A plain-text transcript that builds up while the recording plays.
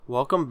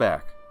welcome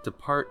back to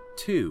part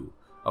 2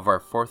 of our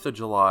 4th of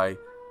July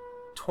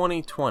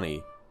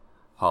 2020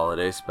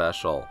 holiday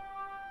special.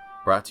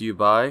 Brought to you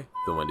by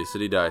the Windy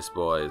City Dice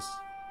Boys.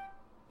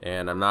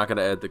 And I'm not going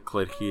to add the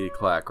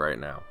clickety-clack right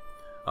now.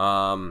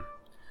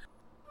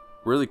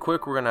 Really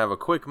quick, we're going to have a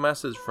quick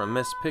message from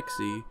Miss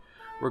Pixie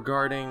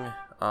regarding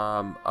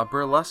a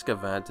burlesque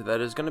event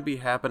that is going to be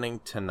happening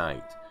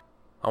tonight.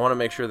 I want to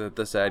make sure that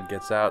this ad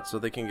gets out so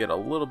they can get a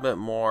little bit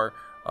more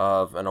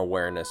of an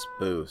awareness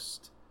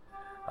boost.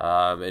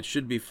 It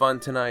should be fun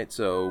tonight,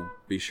 so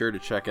be sure to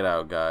check it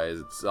out, guys.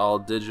 It's all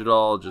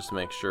digital. Just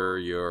make sure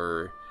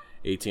you're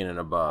 18 and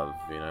above.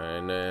 You know,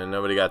 and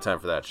nobody got time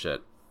for that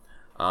shit.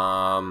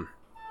 And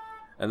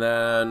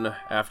then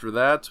after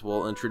that,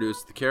 we'll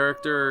introduce the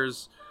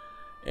characters,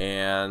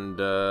 and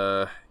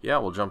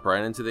we'll jump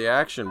right into the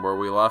action where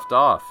we left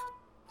off.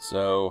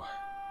 So,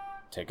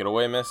 take it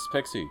away, Miss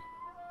Pixie.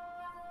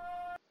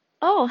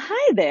 Oh,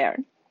 hi there.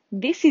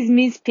 This is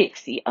Miss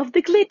Pixie of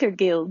the Glitter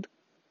Guild.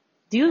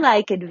 Do you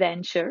like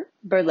adventure,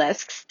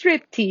 burlesque,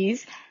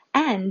 striptease,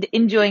 and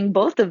enjoying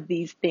both of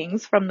these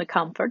things from the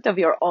comfort of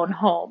your own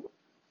home?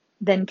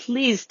 Then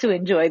please to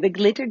enjoy the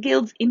Glitter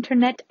Guild's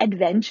internet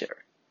adventure.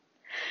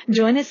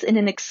 Join us in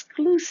an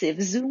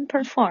exclusive Zoom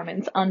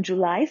performance on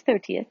July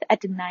 30th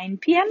at 9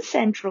 p.m.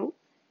 Central,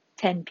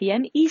 10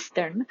 p.m.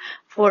 Eastern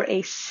for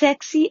a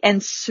sexy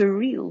and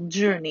surreal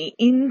journey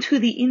into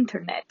the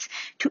internet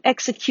to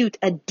execute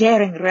a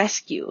daring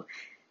rescue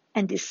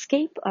and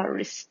escape our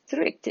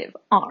restrictive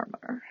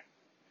armor.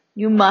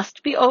 You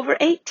must be over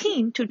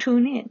 18 to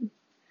tune in.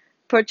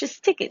 Purchase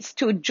tickets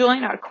to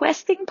join our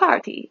questing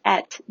party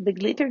at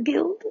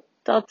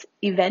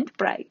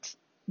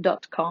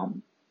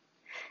theglitterguild.eventbrite.com.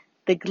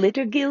 The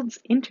Glitter Guild's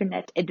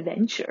internet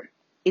adventure.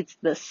 It's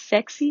the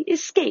sexy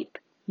escape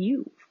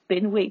you've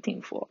been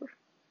waiting for.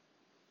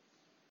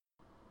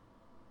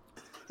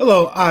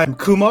 Hello, I'm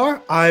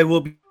Kumar. I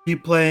will be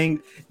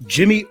playing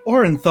Jimmy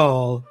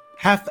Orenthal,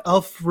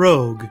 half-elf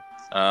rogue.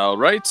 All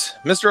right,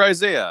 Mr.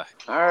 Isaiah.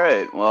 All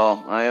right,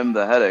 well, I am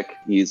the Headache.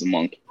 He's a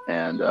monk.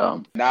 And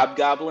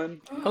Knobgoblin.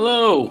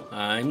 Hello,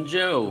 I'm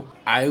Joe.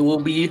 I will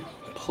be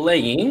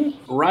playing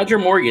Roger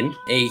Morgan,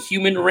 a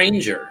human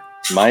ranger.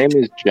 My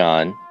name is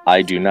John.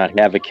 I do not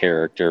have a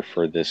character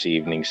for this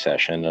evening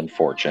session,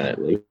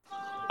 unfortunately.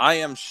 I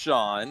am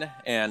Sean,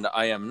 and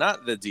I am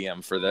not the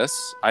DM for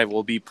this. I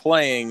will be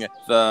playing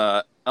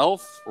the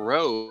elf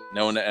rogue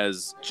known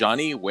as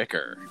Johnny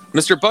Wicker.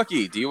 Mr.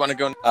 Bucky, do you want to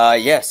go?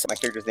 Yes, my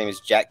character's name is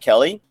Jack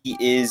Kelly. He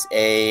is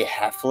a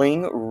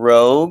halfling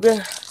rogue,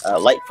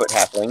 Lightfoot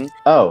halfling.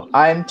 Oh,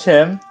 I'm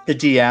Tim, the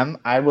DM.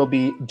 I will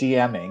be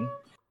DMing.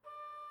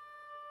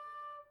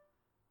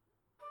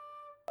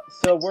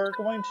 So we're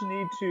going to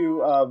need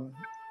to,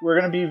 we're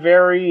going to be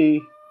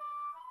very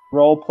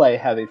roleplay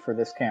heavy for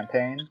this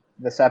campaign,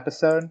 this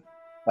episode.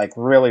 Like,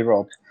 really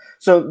role.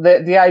 So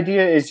the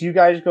idea is you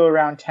guys go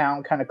around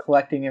town kind of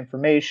collecting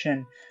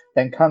information,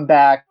 then come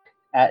back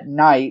at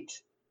night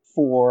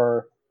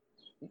for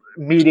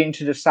meeting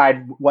to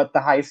decide what the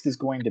heist is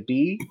going to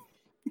be.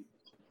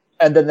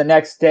 And then the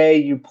next day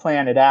you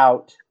plan it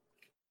out.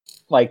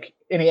 Like,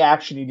 any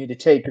action you need to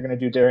take, you're going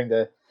to do during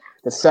the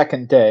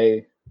second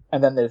day.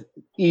 And then the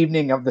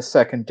evening of the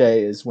second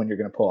day is when you're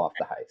going to pull off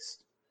the heist.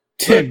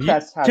 Tim, to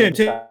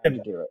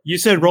do it. You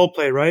said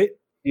roleplay, right?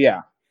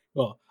 Yeah.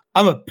 Well,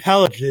 I'm a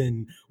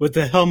paladin with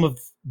the helm of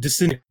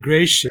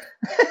disintegration.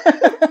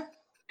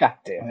 God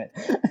damn it.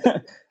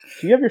 Do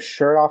you have your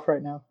shirt off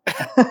right now?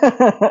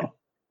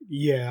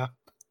 Yeah.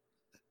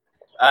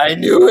 I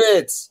knew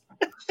it!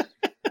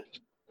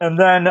 And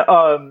then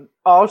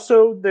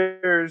also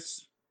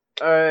there's,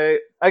 I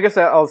guess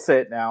I'll say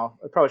it now.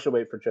 I probably should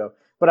wait for Joe.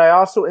 But I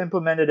also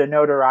implemented a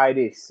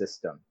notoriety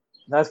system.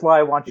 That's why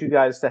I want you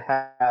guys to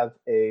have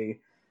a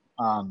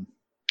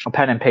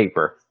pen and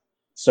paper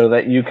so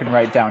that you can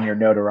write down your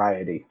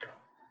notoriety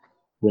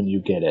when you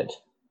get it.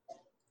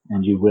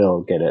 And you will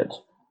get it.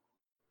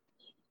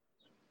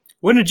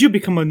 When did you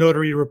become a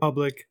notary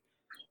republic?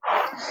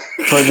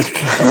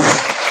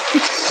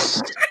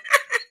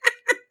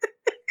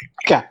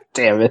 God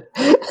damn it.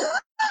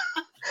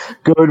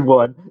 Good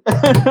one.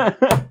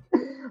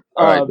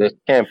 All right, this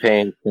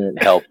campaign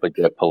can't help but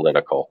get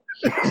political.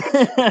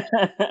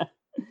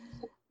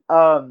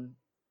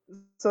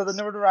 So the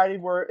notoriety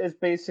word is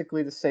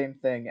basically the same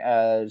thing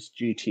as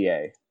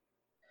GTA,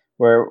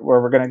 where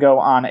we're going to go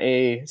on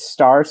a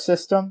star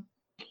system.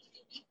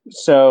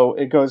 So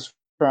it goes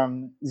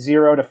from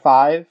 0 to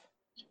 5.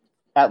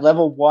 At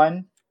level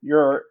 1,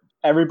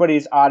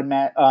 everybody's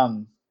automatic.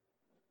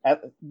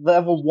 At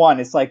level 1,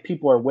 it's like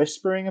people are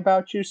whispering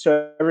about you,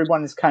 so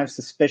everyone is kind of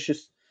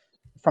suspicious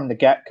from the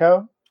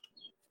get-go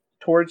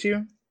towards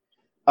you.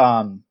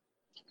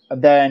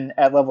 Then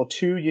at level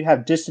 2, you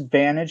have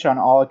disadvantage on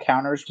all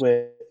encounters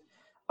with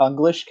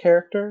English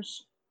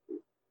characters.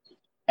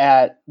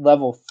 At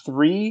level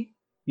 3,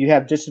 you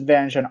have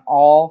disadvantage on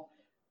all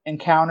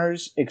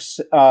encounters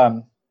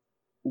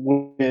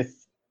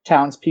with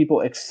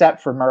townspeople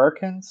except for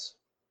Americans.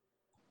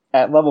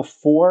 At level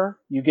 4,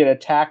 you get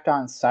attacked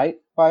on sight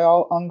by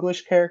all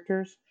English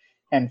characters.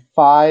 and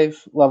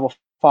level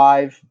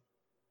 5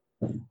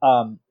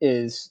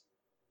 is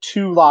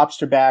 2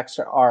 lobster backs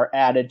are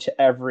added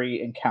to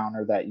every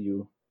encounter that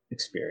you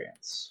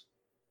experience.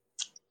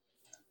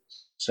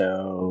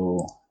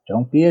 So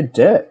don't be a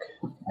dick,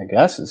 I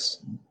guess is.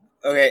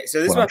 Okay, so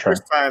this is Well, my I'm trying-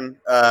 first time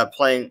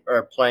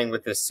playing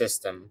with this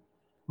system.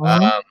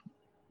 I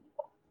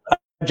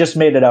just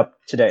made it up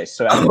today,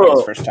 so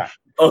everybody's first time.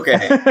 Okay,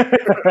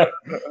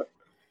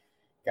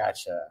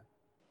 gotcha.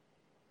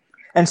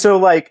 And so,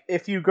 like,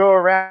 if you go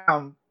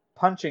around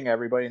punching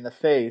everybody in the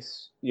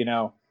face, you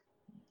know,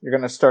 you're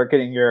gonna start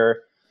getting your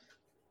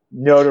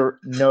your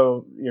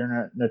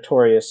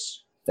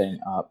notorious thing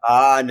up.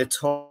 Ah,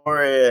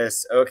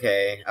 notorious.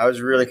 Okay, I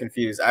was really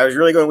confused. I was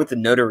really going with the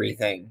notary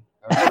thing.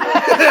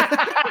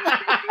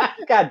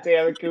 God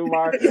damn it,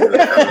 Kumar!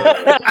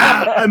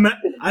 I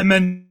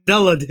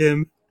Mandela'd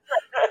him.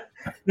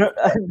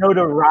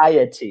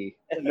 Notoriety.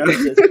 I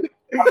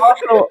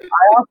also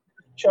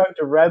chugged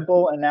a Red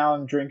Bull, and now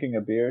I'm drinking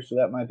a beer, so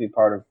that might be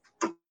part of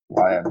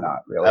why I'm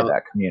not really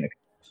that communicative.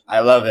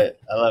 I love it.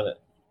 I love it.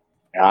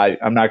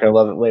 I'm not gonna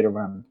love it later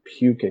when I'm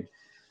puking.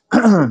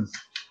 Don't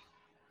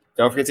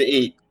forget to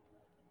eat.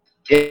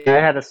 Yeah, I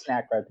had a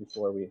snack right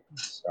before we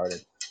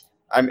started.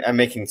 I'm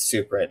making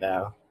soup right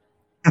now.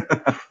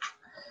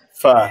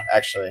 Pho,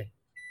 actually.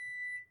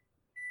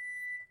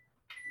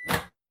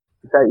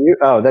 Is that you?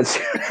 Oh, that's. I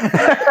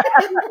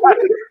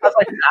was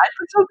like, did I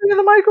put something in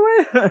the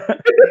microwave?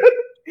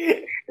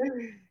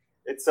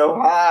 It's so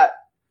hot.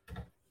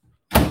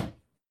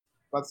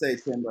 I'll say,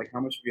 Tim, like, how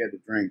much have you had to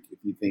drink if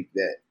you think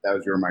that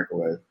was your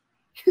microwave?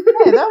 Hey,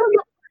 that was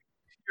a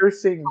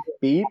piercing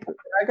beep.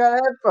 I got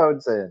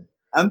headphones in.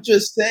 I'm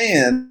just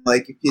saying,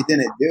 like, if you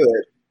didn't do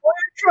it. What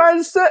are you trying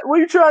to say? What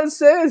are you trying to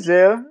say,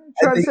 Zia? You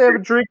trying to say I have a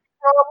drinking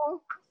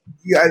problem?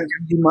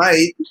 You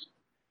might.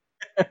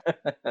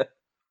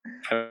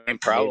 I mean,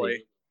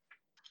 probably.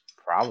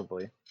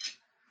 Probably.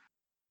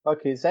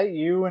 Okay, is that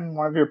you in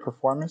one of your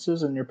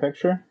performances in your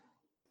picture?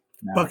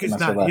 No, Bucky's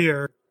not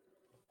here.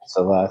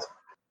 So last.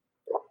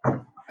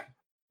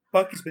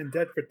 Bucky's been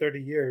dead for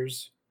 30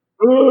 years.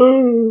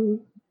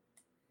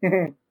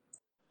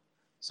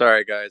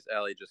 Sorry, guys.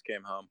 Allie just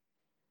came home.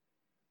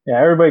 Yeah,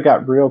 everybody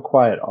got real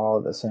quiet all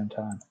at the same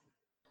time.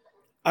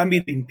 I'm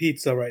eating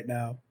pizza right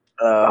now.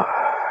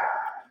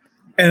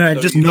 And I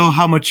just know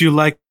how much you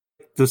like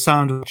the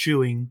sound of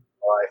chewing.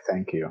 Why,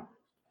 thank you.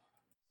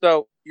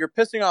 So you're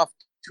pissing off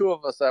two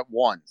of us at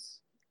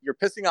once. You're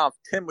pissing off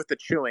Tim with the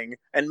chewing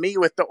and me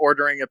with the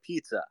ordering a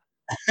pizza.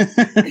 I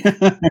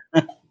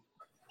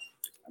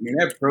mean,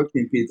 I have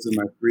protein pizza in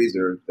my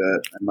freezer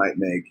that I might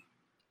make.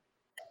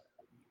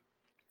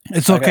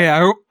 It's okay.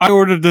 I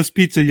ordered this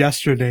pizza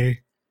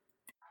yesterday.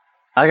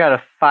 I got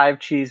a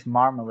 5-cheese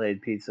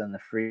marmalade pizza in the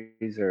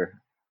freezer.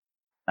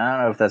 I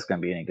don't know if that's going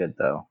to be any good,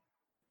 though.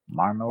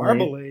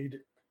 Marmalade?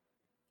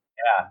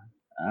 Yeah.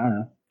 I don't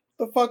know.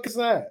 The fuck is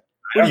that?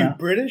 What are you,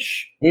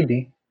 British?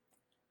 Maybe.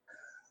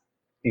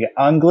 You get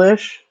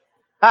English?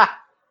 Ha!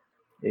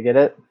 You get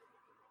it?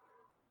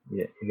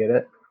 Yeah, you get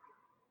it?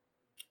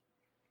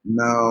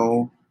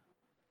 No.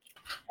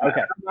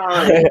 Okay.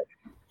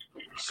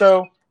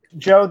 So,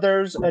 Joe,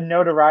 there's a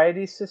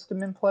notoriety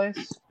system in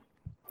place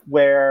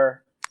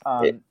where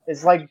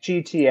it's like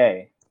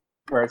GTA,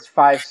 where it's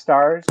 5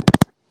 stars.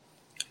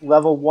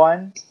 Level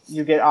 1,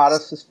 you get auto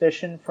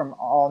suspicion from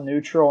all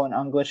neutral and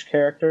English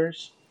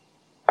characters.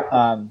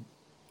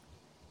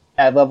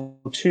 At level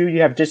 2,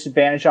 you have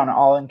disadvantage on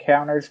all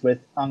encounters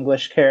with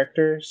English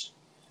characters.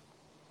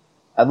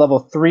 At level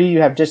 3, you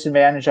have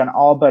disadvantage on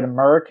all but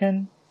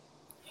American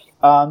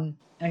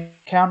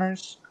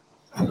encounters.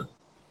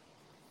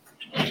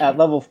 At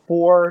level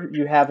 4,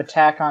 you have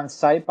attack on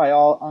sight by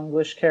all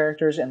English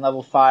characters. And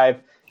level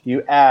 5,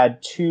 you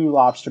add 2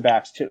 lobster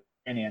backs to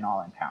any and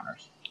all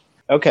encounters.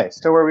 Okay,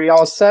 so are we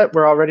all set?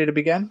 We're all ready to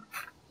begin?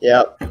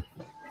 Yep.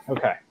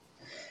 Okay.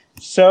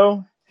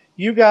 So,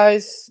 you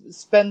guys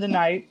spend the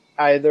night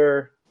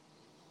either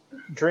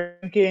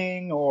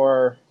drinking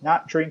or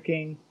not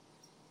drinking,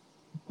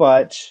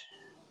 but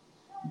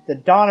the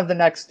dawn of the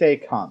next day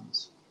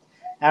comes.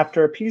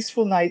 After a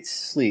peaceful night's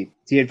sleep,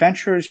 the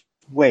adventurers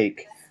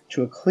wake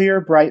to a clear,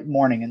 bright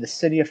morning in the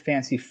city of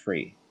Fancy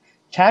Free.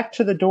 Tacked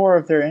to the door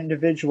of their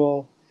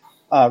individual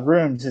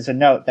rooms is a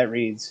note that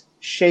reads,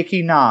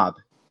 Shaky Knob,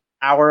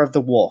 Hour of the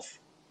Wolf,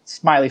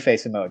 smiley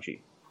face emoji,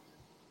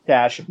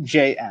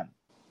 -JM.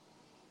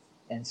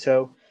 And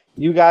so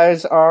you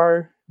guys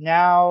are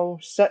now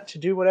set to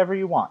do whatever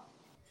you want.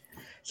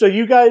 So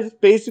you guys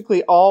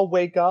basically all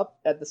wake up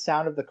at the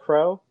sound of the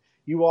crow.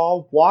 You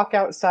all walk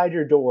outside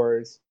your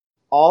doors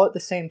all at the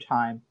same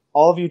time.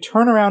 All of you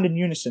turn around in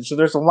unison. So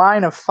there's a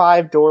line of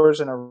 5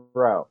 doors in a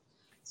row.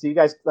 So you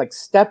guys like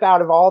step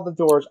out of all the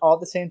doors all at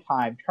the same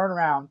time, turn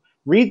around,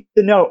 read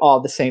the note all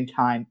at the same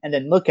time, and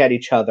then look at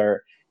each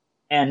other,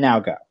 and now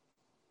go.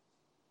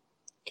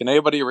 Can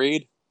anybody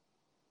read?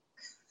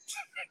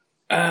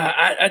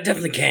 I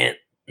definitely can't.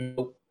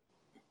 Nope.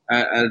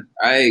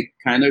 I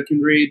kind of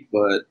can read,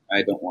 but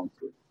I don't want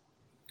to.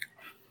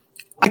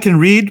 I can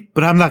read,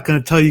 but I'm not going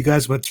to tell you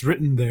guys what's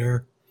written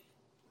there.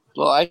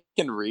 Well, I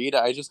can read.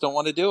 I just don't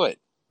want to do it.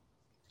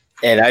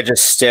 And I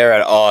just stare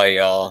at all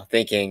y'all,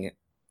 thinking,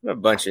 what a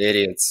bunch of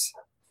idiots.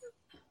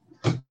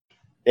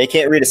 They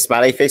can't read a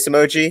smiley face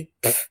emoji?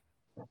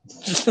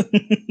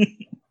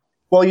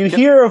 Well, you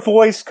hear a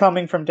voice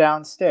coming from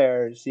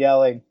downstairs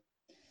yelling,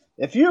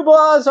 "If you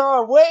boys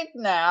are awake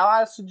now,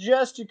 I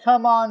suggest you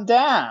come on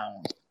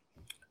down."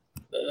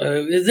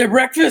 Is there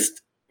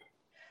breakfast?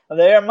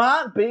 There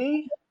might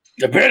be.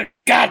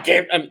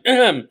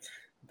 Goddamn.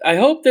 I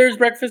hope there's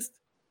breakfast.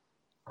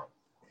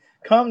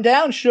 Come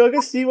down,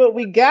 sugar, see what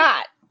we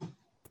got.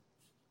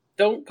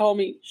 Don't call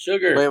me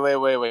sugar.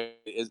 Wait.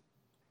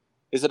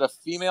 Is it a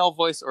female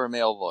voice or a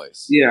male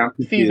voice? Yeah.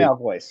 Female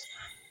voice.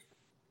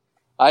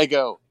 I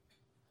go,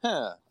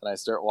 and I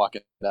start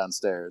walking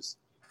downstairs.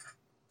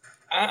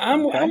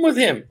 I'm with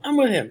him. I'm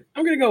going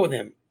to go with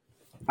him.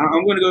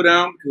 I'm going to go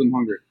down because I'm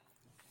hungry.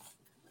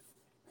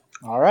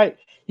 All right.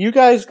 You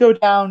guys go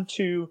down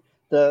to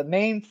the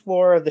main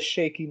floor of the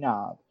Shaky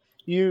Knob.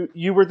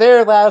 You were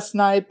there last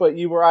night, but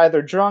you were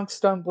either drunk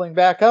stumbling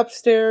back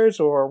upstairs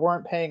or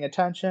weren't paying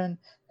attention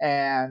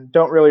and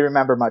don't really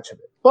remember much of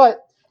it.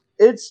 But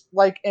it's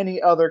like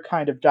any other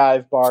kind of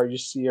dive bar you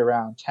see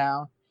around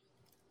town.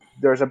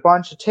 There's a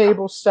bunch of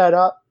tables set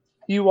up.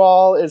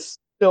 It's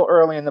still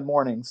early in the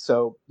morning,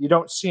 so you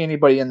don't see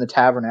anybody in the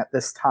tavern at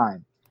this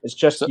time. It's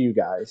just you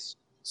guys.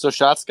 So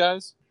shots,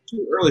 guys?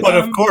 Too early. But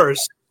of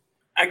course,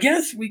 I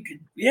guess we could.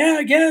 Yeah,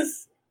 I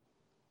guess.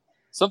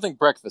 Something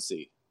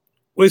breakfasty.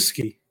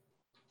 whiskey.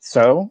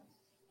 So?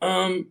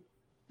 That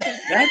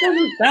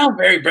doesn't sound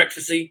very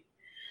breakfasty.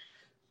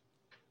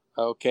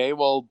 Okay,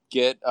 we'll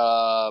get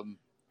All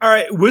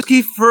right,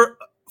 whiskey for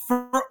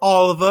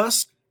all of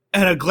us,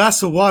 and a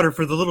glass of water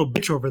for the little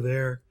bitch over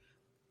there.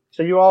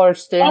 So you all are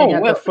standing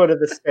at the foot of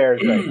the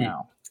stairs right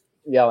now,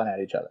 yelling at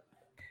each other.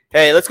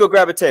 Hey, let's go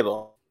grab a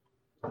table.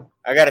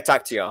 I gotta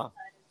talk to y'all.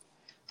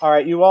 All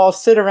right, you all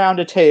sit around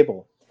a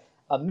table.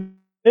 A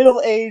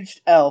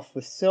middle-aged elf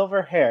with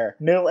silver hair,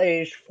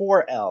 middle-aged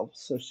for elves,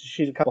 so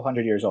she's a couple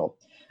hundred years old,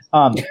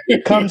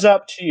 comes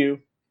up to you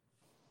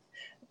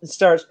and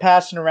starts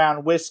passing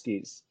around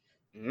whiskeys.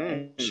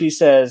 And she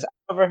says,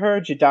 "I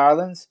overheard you,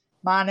 darlings.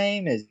 My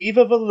name is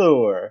Eva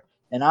Velour,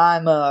 and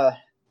I'm,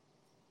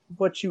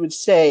 what you would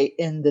say,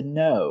 in the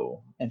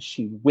know." And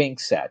she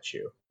winks at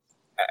you.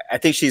 I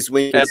think she's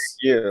winking at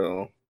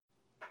you.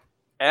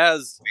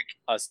 As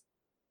a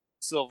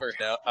silver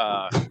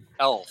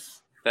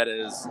elf that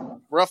is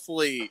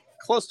roughly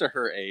close to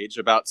her age,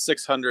 about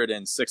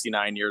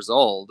 669 years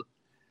old,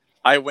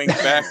 I wink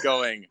back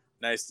going,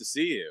 "Nice to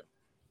see you."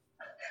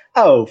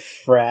 "Oh,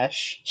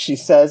 fresh," she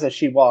says as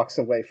she walks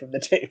away from the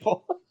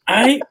table.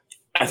 I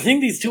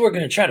think these two are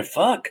going to try to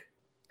fuck.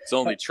 It's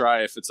only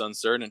try if it's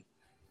uncertain.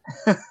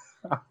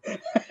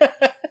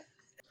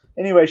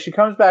 Anyway, she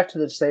comes back to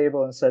the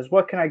table and says,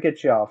 "What can I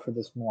get y'all for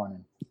this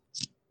morning?"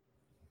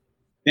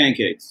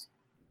 Pancakes.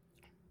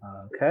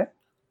 Okay.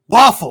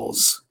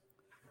 Waffles.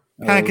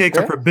 Pancakes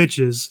Okay. are for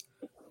bitches.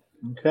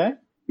 Okay.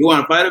 You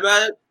want to fight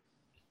about it?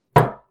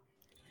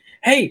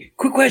 Hey,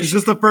 quick question. Is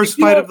this the first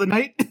fight of the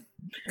night?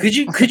 Could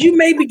you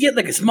maybe get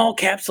like a small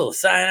capsule of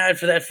cyanide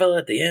for that fella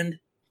at the end?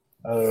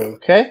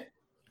 Okay.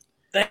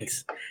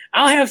 Thanks.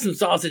 I'll have some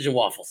sausage and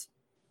waffles.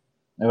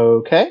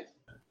 Okay.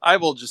 I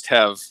will just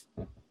have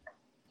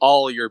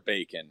all your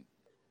bacon.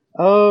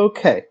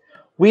 Okay.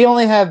 We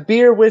only have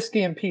beer,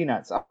 whiskey, and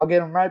peanuts. I'll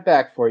get them right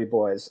back for you,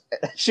 boys.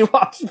 She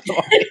walks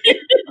away.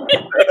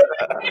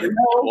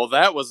 Well,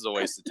 that was a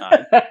waste of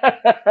time.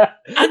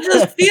 I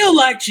just feel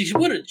like she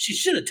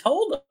should have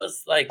told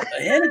us like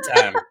ahead of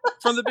time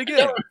from the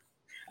beginning.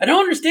 I don't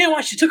understand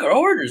why she took our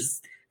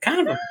orders.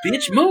 Kind of a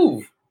bitch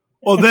move.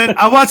 Well, then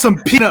I want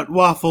some peanut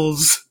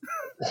waffles.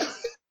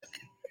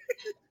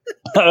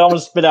 I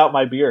almost spit out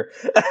my beer.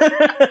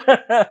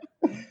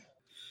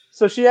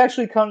 So she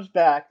actually comes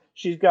back.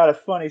 She's got a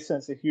funny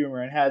sense of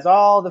humor and has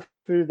all the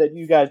food that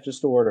you guys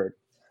just ordered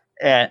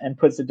and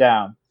puts it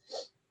down.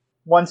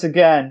 Once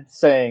again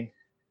saying,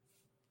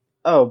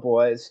 "Oh,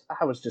 boys,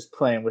 I was just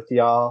playing with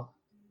y'all.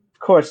 Of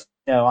course,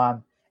 you know,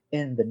 I'm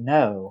in the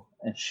know."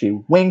 And she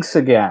winks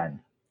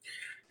again.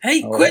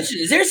 Hey,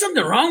 question. Is there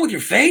something wrong with your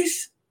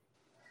face?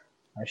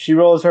 She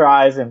rolls her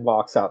eyes and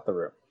walks out the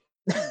room.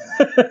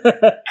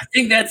 I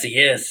think that's a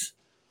yes.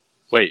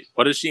 Wait,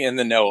 what is she in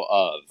the know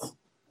of?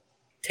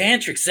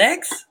 Tantric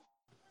sex?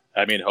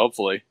 I mean,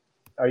 hopefully.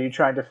 Are you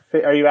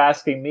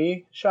asking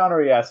me, Sean, or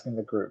are you asking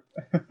the group?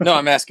 No,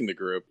 I'm asking the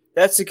group.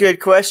 That's a good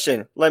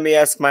question. Let me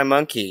ask my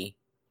monkey.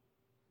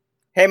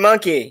 Hey,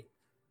 monkey.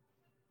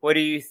 What do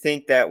you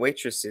think that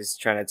waitress is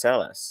trying to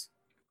tell us?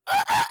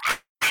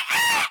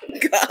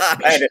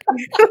 God.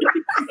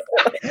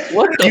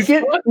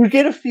 You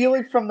get a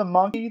feeling from the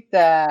monkey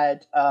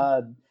that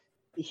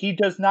he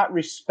does not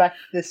respect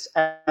this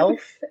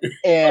elf,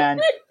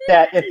 and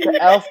that if the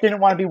elf didn't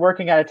want to be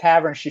working at a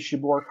tavern, she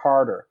should work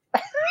harder.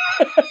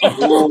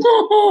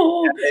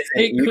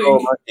 Hey,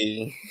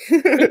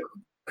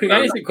 quick,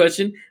 I ask you a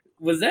question.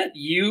 Was that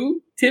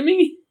you,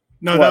 Timmy?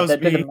 No, What, that was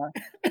did me.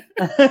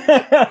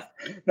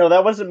 No,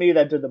 that wasn't me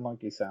that did the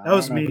monkey sound. That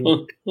was I don't me.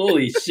 know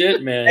Holy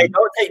shit, man. Hey,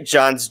 don't take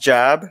John's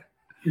job.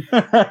 who-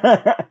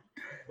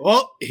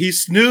 Well, he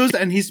snoozed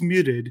and he's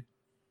muted.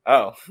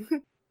 Oh,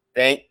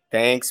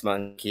 thanks,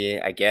 monkey.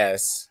 I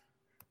guess.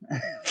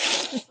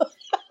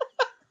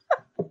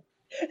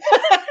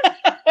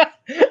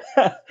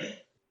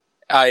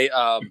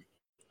 I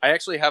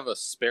actually have a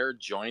spare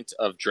joint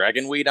of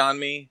dragonweed on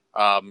me.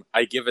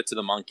 I give it to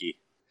the monkey.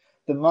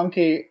 The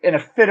monkey, in a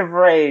fit of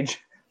rage,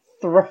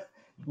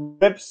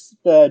 rips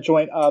the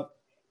joint up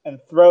and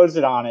throws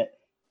it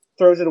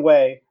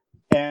away,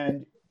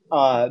 and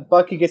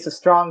Bucky gets a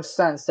strong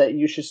sense that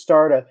you should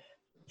start a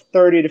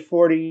 30 to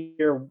 40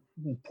 year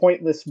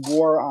pointless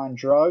war on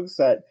drugs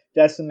that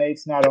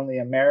decimates not only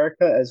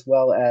America as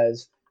well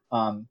as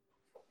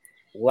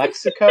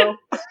Lexico.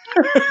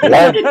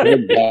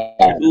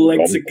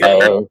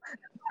 Lexico.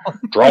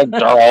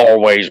 Drugs are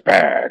always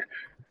bad.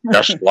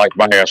 Just like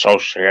my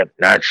associate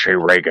Nancy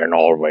Reagan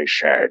always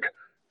said.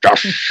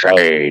 Just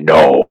say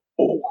no.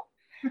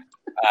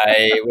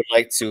 I would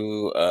like to.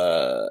 You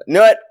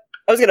know what?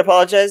 I was gonna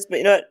apologize, but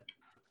you know what?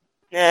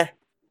 Nah,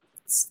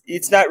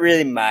 it's not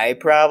really my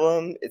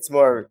problem. It's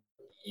more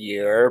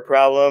your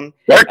problem.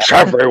 It's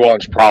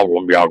everyone's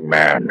problem, young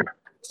man.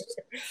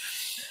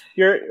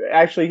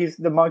 He's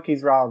the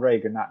monkey's Ronald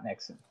Reagan, not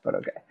Nixon, but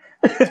okay.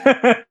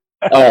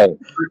 Oh,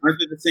 Aren't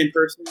they the same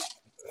person?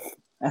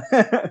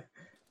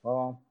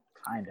 Well,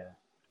 kinda.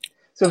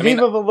 So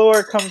Viva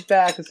Valor comes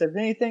back and says,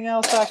 "Anything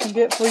else I can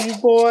get for you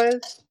boys?"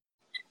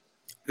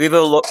 Viva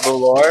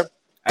Valor.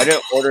 I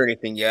didn't order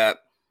anything yet.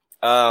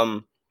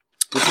 Would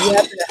you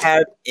happen to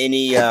have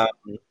any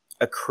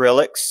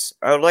acrylics?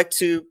 I would like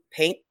to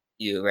paint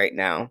you right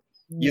now.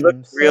 You look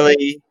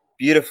really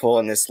beautiful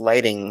in this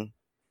lighting.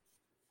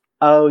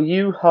 Oh,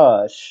 you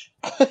hush.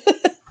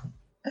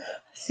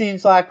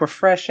 Seems like we're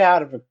fresh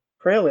out of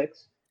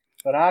acrylics,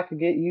 but I could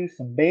get you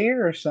some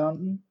beer or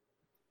something.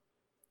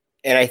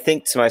 And I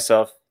think to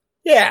myself,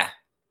 yeah,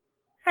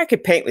 I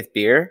could paint with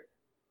beer.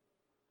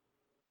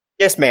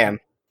 Yes, ma'am.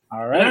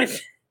 All right.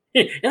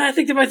 And I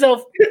think to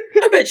myself,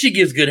 I bet she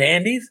gives good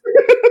handies.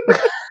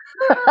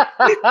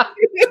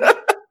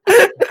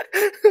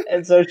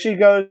 And so she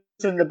goes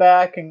in the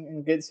back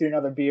and gets you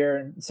another beer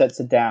and sets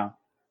it down.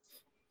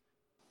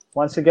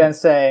 Once again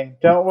saying,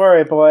 "Don't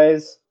worry,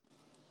 boys.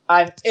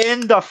 I'm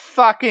in the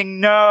fucking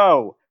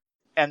know."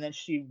 And then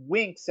she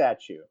winks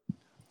at you.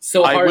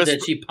 So I hard whisper-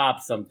 that she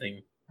pops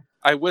something.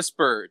 I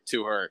whisper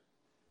to her,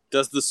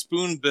 "Does the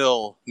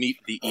spoonbill meet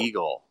the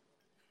eagle?"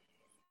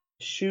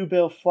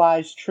 Shoebill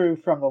flies true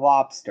from the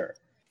lobster.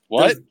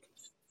 What?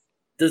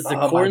 Does the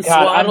Oh corn my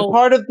God, I'm swaddle?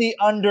 part of the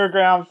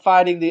underground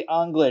fighting the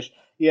English.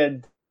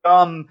 You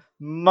dumb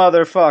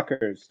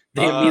motherfuckers.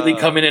 They immediately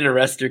come in and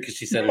arrest her because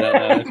she said it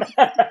out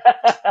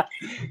loud.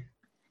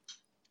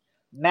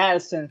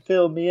 Madison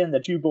filled me in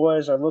that you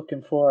boys are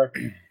looking for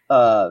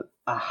a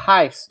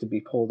heist to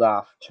be pulled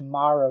off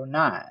tomorrow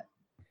night.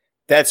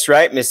 That's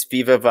right, Miss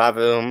Viva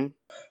Vavoom.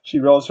 She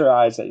rolls her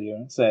eyes at you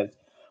and says,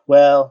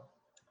 "Well,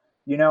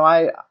 you know,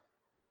 I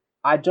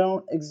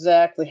don't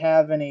exactly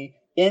have any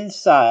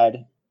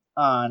inside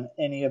on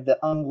any of the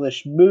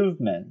English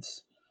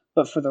movements,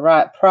 but for the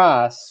right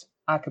price,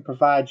 I could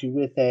provide you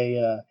with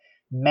a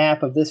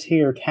map of this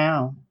here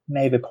town,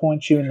 maybe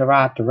point you in the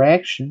right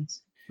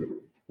directions."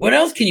 What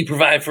else can you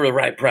provide for the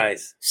right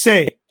price?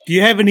 Say, do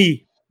you have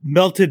any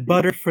melted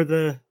butter for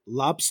the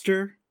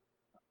lobster?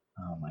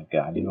 Oh my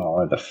God, you all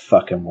are the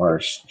fucking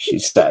worst, she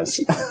says.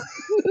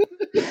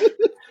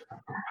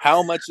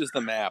 How much is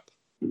the map?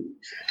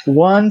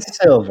 1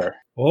 silver.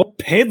 Oh,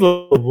 pay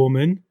the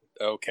woman.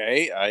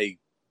 Okay, I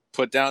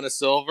put down a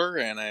silver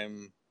and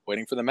I'm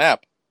waiting for the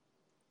map.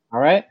 All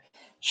right.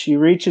 She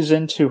reaches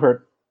into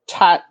her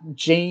tight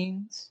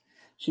jeans.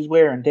 She's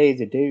wearing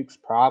Daisy Dukes,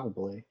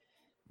 probably.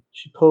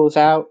 She pulls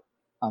out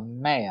a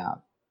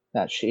map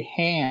that she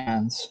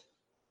hands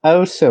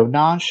oh so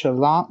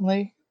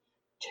nonchalantly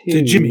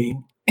To Jimmy.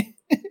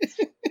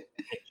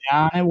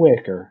 Johnny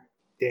Wicker.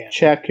 Damn.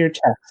 Check your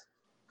text.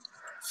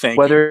 Thank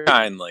Whether- you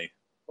kindly.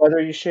 Whether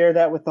you share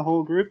that with the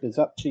whole group is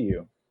up to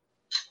you.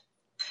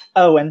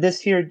 Oh, and this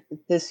here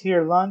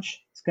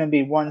lunch is going to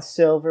be 1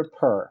 silver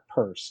per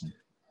person.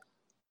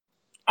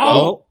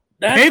 Oh,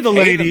 Hey, the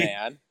Hey, lady.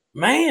 man.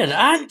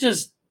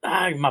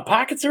 My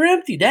pockets are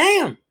empty.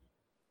 Damn.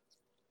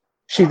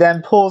 She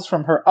then pulls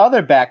from her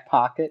other back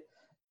pocket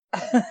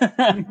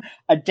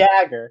a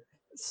dagger,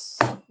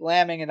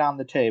 slamming it on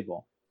the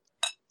table,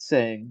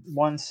 saying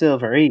 1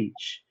 silver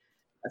each.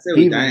 I say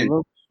we Even dine.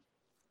 look-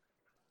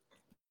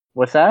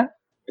 What's that?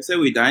 I say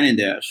we dine and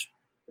dash.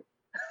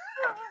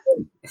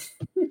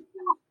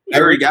 I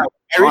already got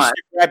reach one.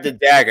 to grab the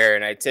dagger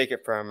and I take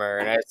it from her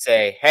and I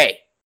say, "Hey,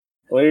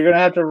 Well, you're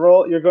gonna have to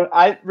roll.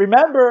 I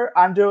remember.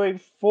 I'm doing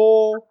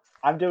full.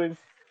 I If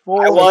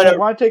wanna- you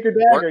want to take your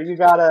dagger, you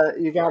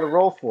gotta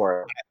roll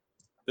for it.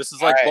 This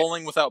is like Alright.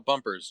 bowling without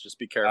bumpers. Just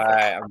be careful.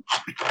 I'm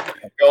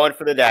going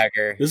for the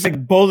dagger." This is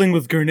like bowling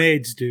with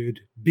grenades, dude.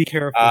 Be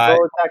careful. Uh,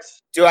 Roll a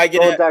dex. Do I get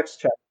Roll a a dex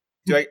check.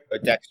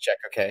 dex check?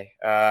 Okay.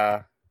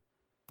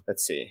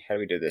 let's see. How do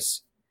we do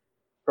this?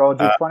 Roll a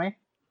d20.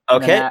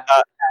 Okay.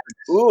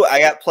 I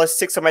got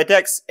 +6 on my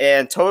dex,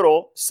 and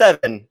total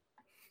 7.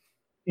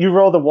 You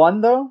rolled a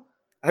 1 though.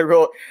 I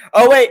rolled.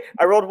 Oh wait,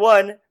 I rolled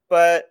 1,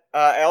 but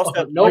I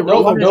also No. You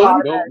rolled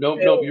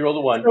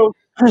a 1. So,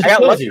 I got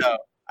kills lucky you. though.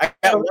 I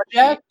got lucky.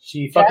 Jack,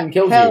 She fucking Jack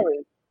kills Kelly.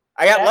 you.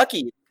 I got Jack-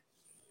 lucky.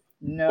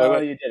 No,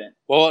 Wait. you didn't.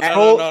 Well,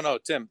 Roll- no,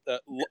 Tim.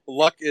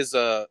 Luck is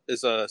a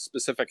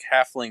specific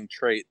halfling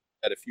trait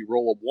that if you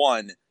roll a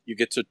 1, you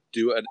get to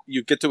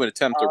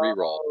attempt to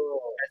reroll.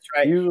 That's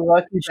right. You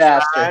lucky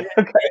John, bastard.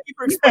 Thank you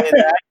for explaining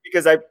that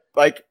because I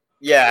like.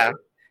 Yeah.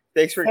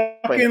 Thanks for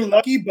explaining. Fucking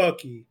Lucky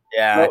Bucky.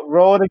 Yeah.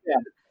 Roll it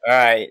again. All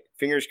right.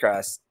 Fingers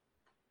crossed.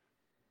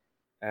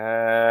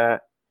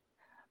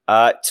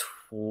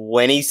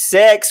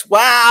 26.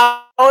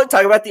 Wow.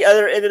 Talk about the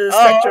other end of the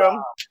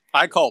spectrum.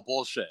 I call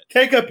bullshit.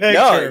 Take a picture.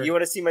 No, you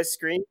want to see my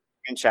screen?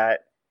 Screenshot.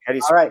 How do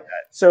you All right.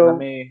 So Let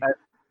me.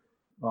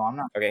 Well, I'm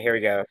not. Okay, here we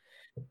go.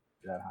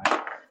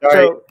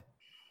 So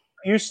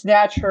you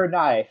snatch her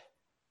knife,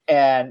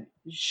 and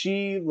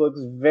she looks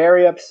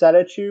very upset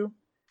at you,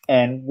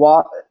 and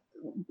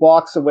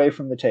walks away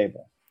from the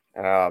table.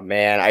 Oh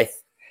man, I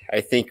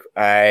think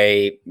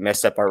I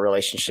messed up our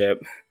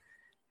relationship.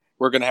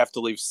 We're gonna have to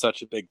leave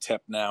such a big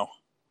tip now.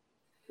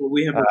 Well,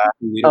 we have.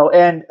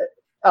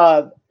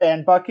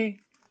 And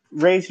Bucky,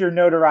 raise your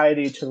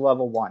notoriety to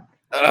level 1.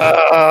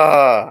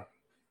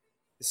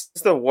 This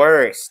is the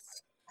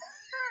worst.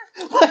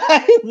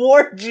 I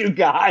warned you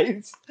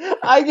guys.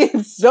 I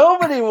gave so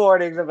many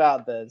warnings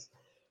about this.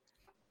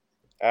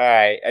 All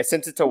right, I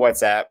sent it to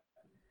WhatsApp.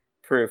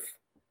 Proof.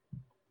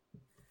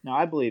 No,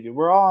 I believe you.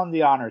 We're all on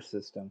the honor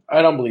system.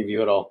 I don't believe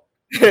you at all.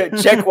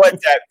 Check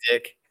WhatsApp,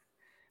 Dick.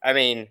 I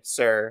mean,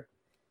 sir.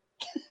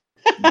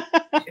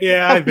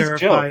 Yeah, I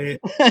verify it.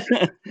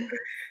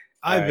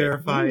 I All right.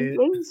 verify I it.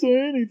 didn't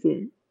say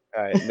anything.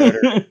 All right,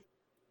 noted.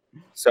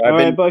 So All I've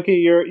been. right, Bucky,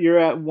 you're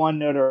at 1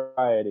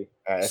 notoriety.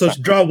 All right, So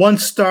draw 1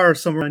 star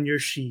somewhere on your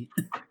sheet.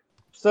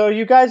 So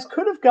you guys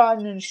could have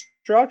gotten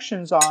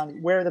instructions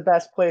on where the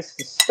best place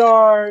to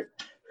start,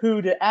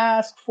 who to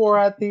ask for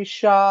at these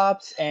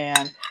shops,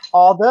 and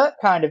all that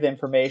kind of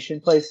information,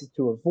 places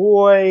to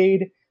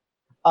avoid.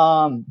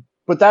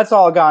 But that's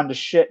all gone to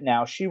shit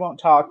now. She won't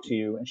talk to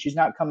you, and she's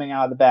not coming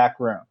out of the back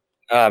room.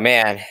 Oh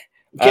man.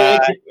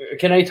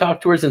 Can I talk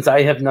to her since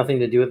I have nothing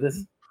to do with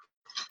this?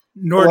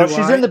 Nor Well, do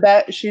she's I. in the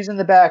back. She's in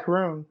the back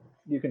room.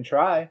 You can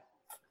try.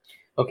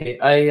 Okay,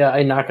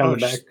 I knock on Oh,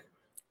 the back.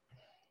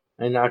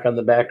 I knock on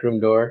the back room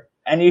door.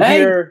 And you Hey!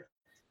 hear.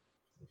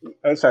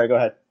 Oh, sorry. Go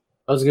ahead.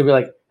 I was gonna be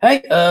like,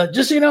 "Hey,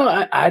 just so you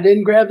know, I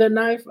didn't grab that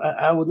knife.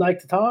 I would like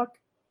to talk."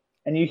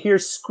 And you hear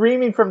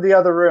screaming from the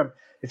other room.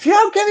 If you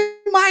don't give me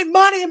my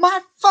money and my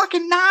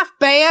fucking knife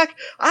back,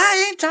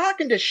 I ain't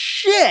talking to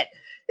shit.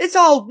 It's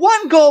all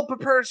 1 gold per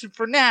person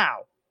for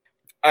now.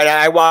 And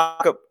I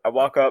walk up.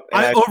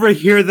 And I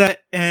overhear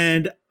that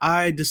and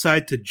I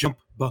decide to jump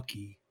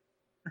Bucky.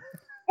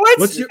 What?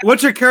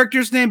 What's your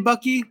character's name,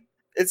 Bucky?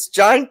 It's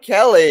John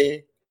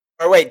Kelly.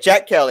 Or wait,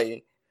 Jack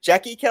Kelly.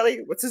 Jackie Kelly?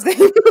 What's his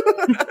name?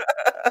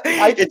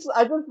 I just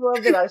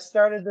love that I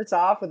started this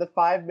off with a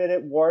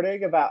 5-minute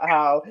warning about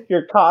how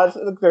there's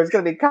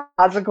going to be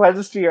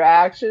consequences to your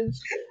actions,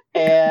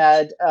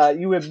 and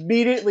you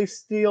immediately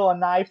steal a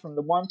knife from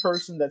the one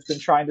person that's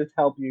been trying to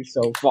help you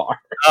so far.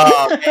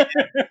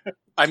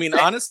 I mean,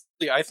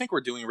 honestly, I think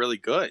we're doing really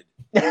good.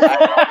 I'm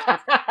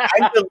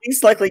the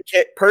least likely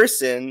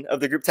person of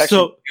the group to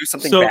actually do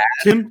something bad.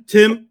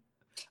 Tim,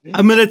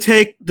 I'm gonna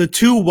take the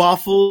 2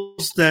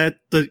 waffles that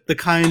the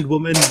kind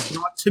woman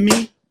brought to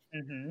me,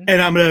 and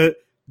I'm gonna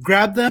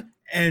grab them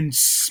and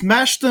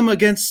smash them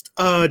against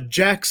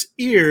Jack's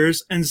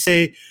ears and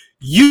say,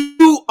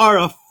 "You are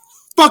a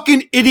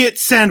fucking idiot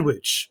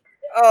sandwich."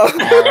 Oh.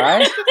 All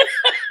right.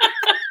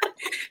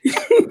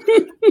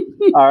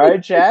 All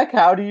right, Jack.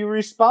 How do you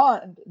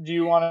respond? Do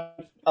you want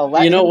to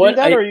let him do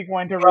that, or are you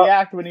going to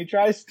react when he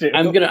tries to?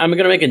 I'm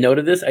gonna make a note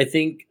of this. I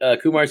think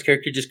Kumar's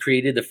character just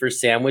created the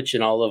first sandwich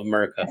in all of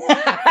America.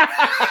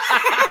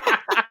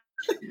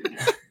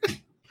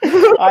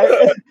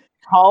 I'm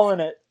calling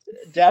it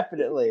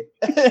definitely.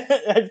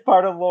 It's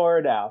part of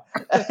lore now.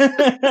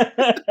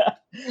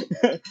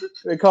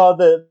 We call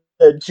it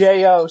the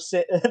JO.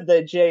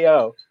 The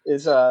JO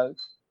is a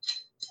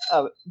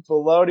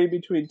bologna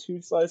between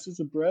 2 slices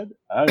of bread.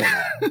 I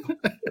don't know.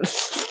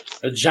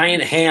 A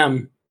giant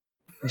ham.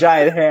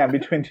 Giant ham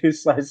between 2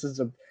 slices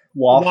of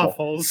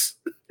waffles.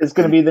 It's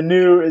going to be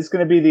It's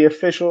going to be the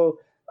official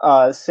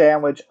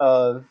sandwich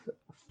of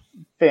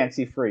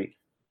Fancy Free.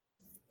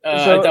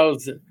 I thought it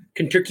was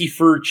Kentucky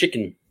Fur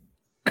Chicken.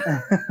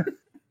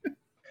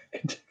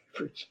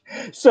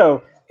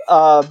 So,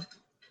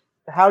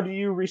 how do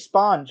you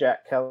respond,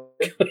 Jack Kelly?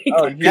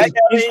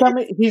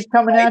 He's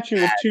coming at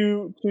you with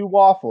two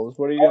waffles.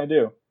 What are you going to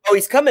do? Oh,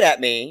 he's coming at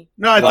me.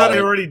 No, I thought I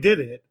already did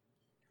it.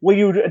 Will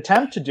you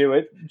attempt to do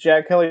it,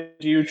 Jack Kelly?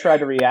 Do you try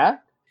to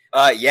react?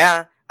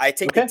 Yeah. I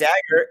take the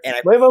dagger and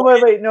I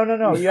wait.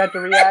 No. You have to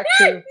react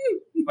to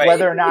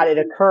whether or not it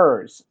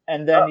occurs,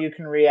 and then you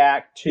can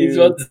react to. He's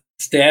about to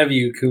stab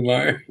you,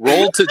 Kumar.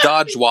 Roll to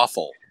dodge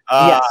waffle.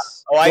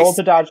 Yes. Roll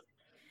to dodge.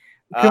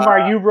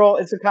 Kumar, Uh, you roll.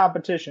 It's a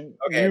competition.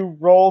 Okay. You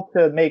roll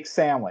to make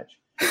sandwich.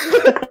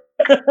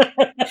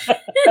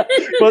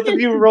 Both of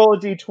you roll a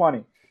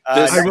d20.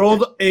 I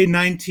rolled a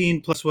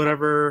 19 plus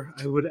whatever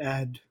I would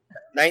add.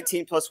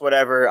 19 plus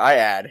whatever I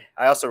add.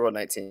 I also rolled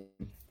 19.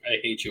 I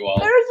hate you all.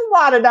 There's a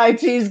lot of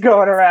 19s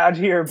going around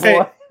here,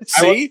 boy.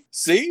 Hey,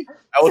 See?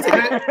 I will take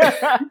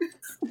it.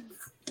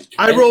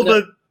 I rolled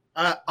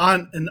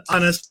on an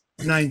honest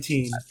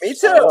 19. Me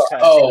too. Okay.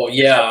 Oh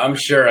yeah, I'm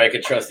sure I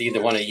could trust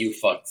either one of you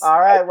fucks. All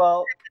right.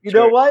 Well, you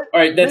know what? All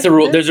right, that's a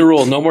rule. There's a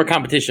rule. No more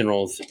competition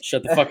rules.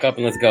 Shut the fuck up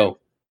and let's go.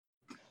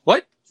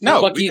 What?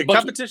 No, Bucky-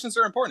 competitions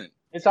are important.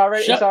 It's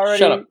already. Shut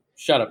up.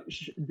 Shut up.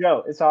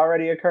 Joe, it's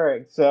already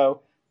occurring.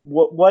 So,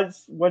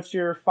 what's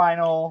your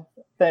final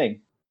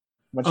thing?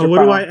 What's your What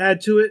do final- I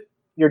add to it?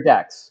 Your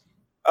dex.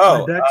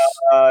 Oh, My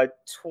dex?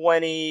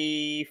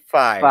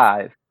 25.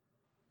 5.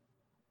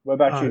 What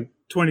about you?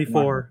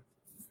 24.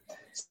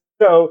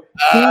 So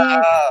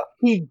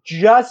he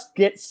just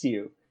gets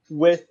you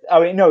with.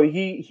 Oh wait, no,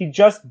 he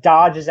just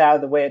dodges out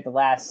of the way at the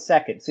last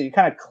second. So you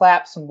kind of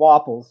clap some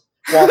waffles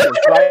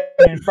right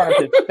in front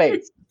of his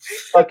face.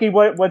 Lucky,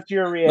 what's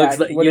your reaction? Looks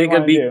like what you do ain't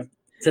gonna wanna be do?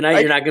 tonight.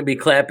 You're not gonna be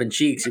clapping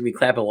cheeks. You'll be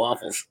clapping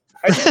waffles.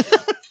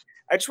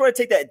 I just want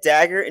to take that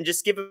dagger and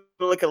just give him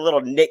like a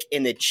little nick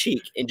in the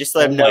cheek and just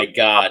let Oh him know. my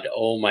god!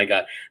 Oh my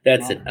god!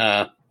 That's it.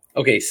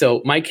 Okay,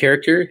 so my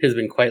character has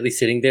been quietly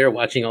sitting there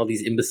watching all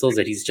these imbeciles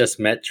that he's just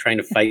met trying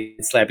to fight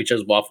and slap each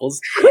other's waffles,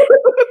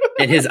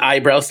 and his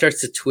eyebrow starts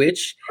to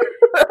twitch,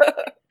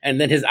 and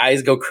then his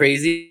eyes go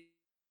crazy.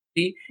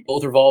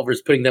 Both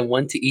revolvers, putting them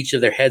one to each of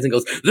their heads, and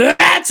goes,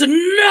 "That's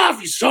enough,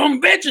 you son of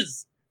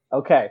bitches!"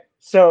 Okay,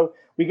 so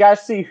we got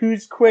to see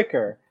who's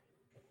quicker,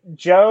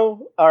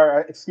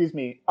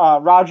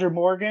 Roger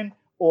Morgan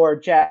or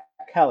Jack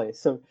Kelly.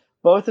 So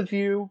both of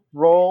you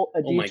roll a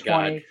Oh my d20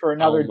 God. for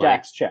another Oh my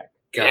dex check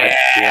God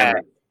damn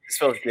it! This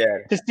feels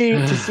good.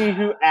 to see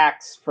who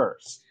acts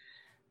first.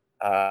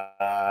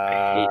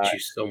 I hate you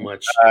so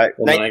much. Oh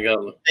my god!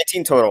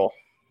 19 total.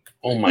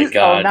 Oh my Oh,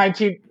 god!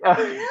 19.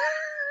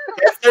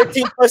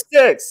 13 plus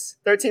 6.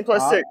 13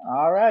 plus 6.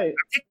 All right.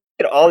 Look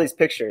at all these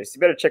pictures. You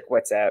better check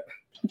WhatsApp.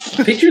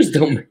 Pictures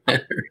don't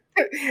matter.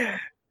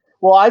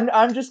 Well,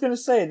 I'm just gonna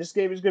say this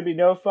game is gonna be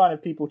no fun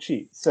if people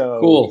cheat. So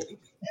Cool.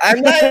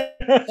 I'm not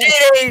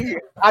cheating.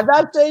 I'm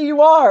not saying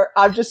you are.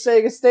 I'm just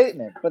saying a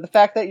statement. But the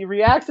fact that you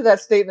react to that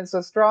statement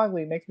so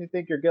strongly makes me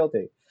think you're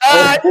guilty.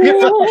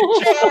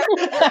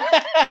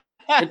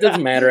 It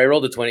doesn't matter. I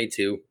rolled a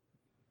 22.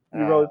 You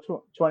rolled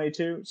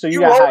 22, so you You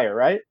got rolled- higher,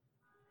 right?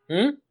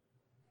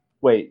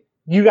 Wait,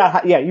 you got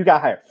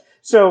higher.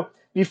 So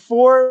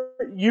before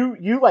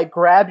you like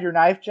grab your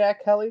knife,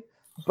 Jack Kelly,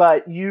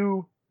 but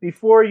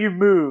before you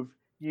move,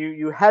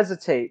 you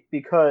hesitate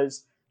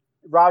because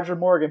Roger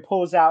Morgan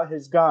pulls out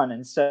his gun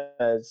and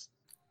says,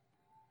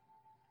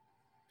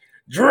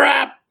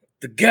 Drop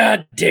the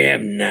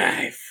goddamn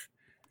knife.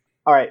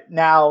 "All right,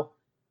 now,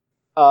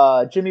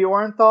 Jimmy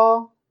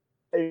Orenthal,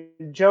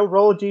 Joe,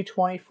 roll a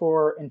d20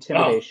 for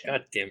intimidation." Oh,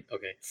 goddamn.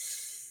 Okay.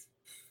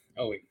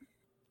 Oh, wait.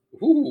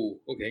 Ooh,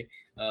 okay.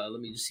 Let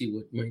me just see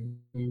what my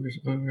numbers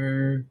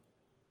are.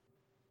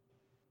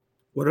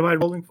 What am I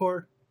rolling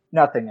for?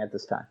 Nothing at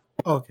this time.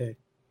 Okay.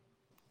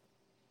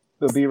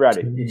 So be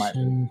ready. You might.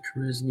 Intimidation,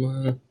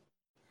 charisma.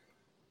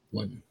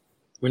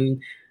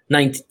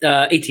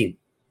 18.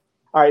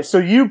 All right, so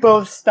you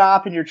both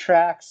stop in your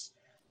tracks.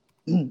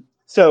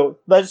 So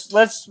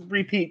let's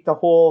repeat the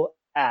whole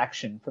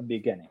action from the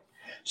beginning.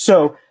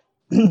 So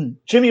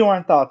Jimmy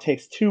Orenthal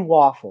takes 2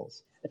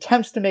 waffles,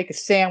 attempts to make a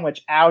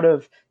sandwich out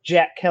of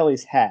Jack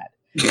Kelly's hat.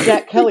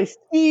 Jack Kelly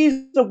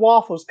sees the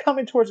waffles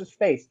coming towards his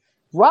face,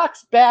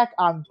 rocks back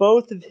on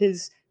both of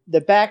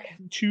the back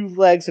 2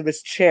 legs of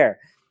his chair.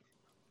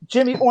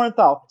 Jimmy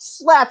Orenthal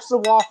slaps the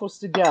waffles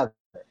together,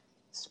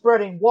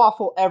 spreading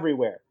waffle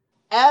everywhere.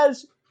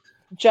 As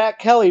Jack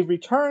Kelly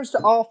returns to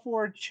all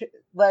 4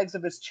 legs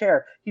of his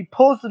chair, he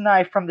pulls the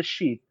knife from the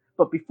sheath.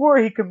 But before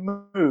he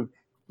can move,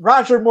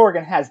 Roger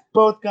Morgan has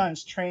both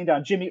guns trained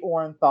on Jimmy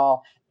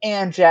Orenthal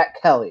and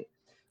Jack Kelly.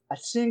 A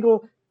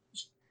single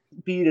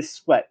bead of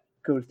sweat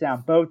goes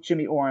down both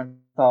Jimmy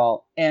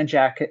Orenthal and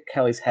Jack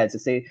Kelly's heads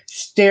as they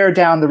stare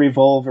down the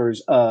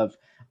revolvers of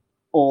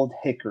Old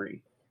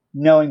Hickory,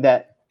 knowing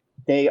that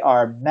they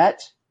are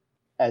met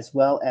as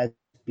well as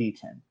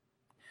beaten.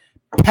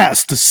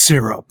 Pass the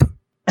syrup.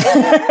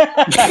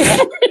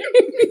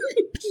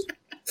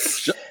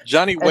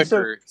 Johnny And so-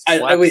 Wicker.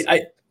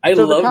 I So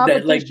the love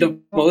that. Like, the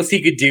competition- most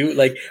he could do,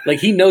 like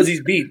he knows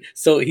he's beat.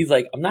 So he's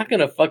like, I'm not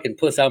going to fucking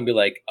puss out and be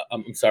like,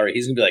 I'm sorry.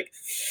 He's going to be like,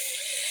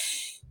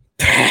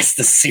 pass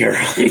the syrup.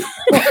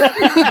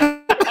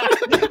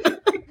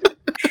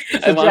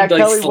 I want Jack to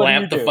like Kelly, what do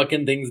slap you the do?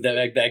 fucking things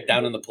back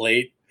down on the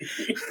plate.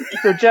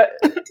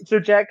 So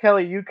Jack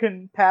Kelly, you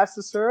can pass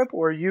the syrup,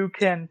 or you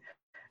can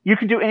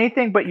do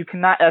anything, but you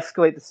cannot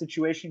escalate the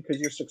situation because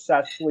you're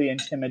successfully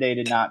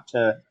intimidated not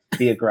to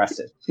be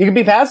aggressive. You can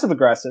be passive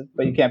aggressive,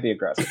 but you can't be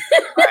aggressive.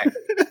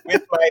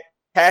 With my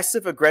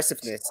passive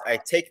aggressiveness, I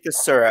take the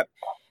syrup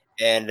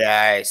and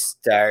I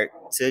start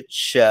to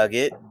chug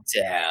it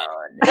down.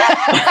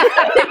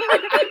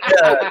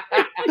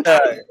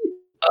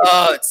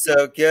 Oh, it's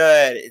so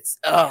good. It's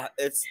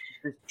just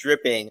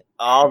dripping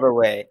all the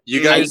way.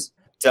 You guys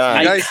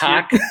done. I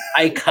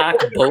cock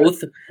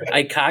both.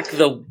 I cock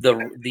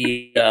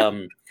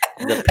the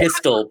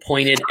pistol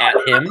pointed at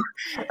him,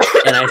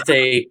 and I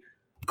say,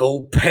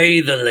 "Go pay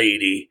the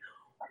lady,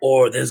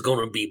 or there's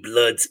gonna be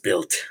blood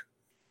spilt."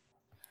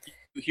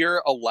 You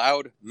hear a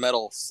loud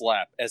metal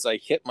slap as I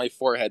hit my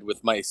forehead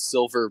with my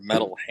silver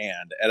metal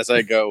hand. As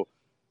I go,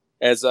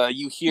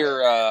 you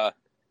hear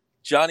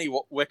Johnny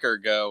Wicker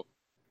go,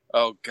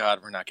 "Oh God,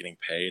 we're not getting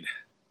paid."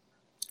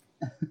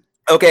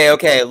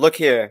 Okay. Look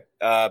here.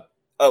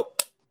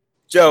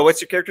 Joe,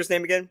 what's your character's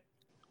name again?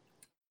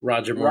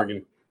 Roger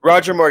Morgan.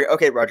 Roger Morgan.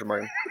 Okay, Roger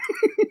Morgan.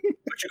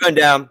 Put your gun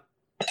down.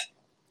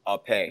 I'll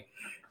pay.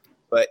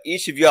 But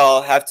each of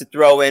y'all have to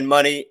throw in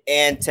money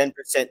and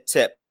 10%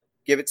 tip.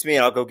 Give it to me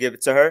and I'll go give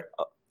it to her.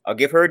 I'll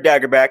give her a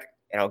dagger back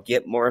and I'll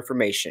get more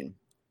information.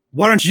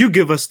 Why don't you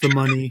give us the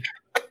money?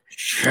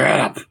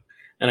 Shut up.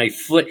 And I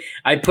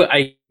take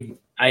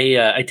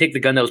the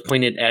gun that was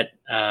pointed at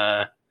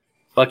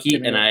Bucky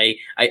and I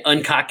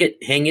uncock it,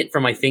 hang it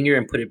from my finger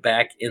and put it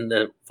back in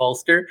the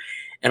holster.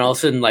 And all of a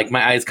sudden, like,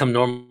 my eyes come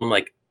normal. I'm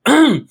like,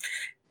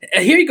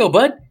 here you go,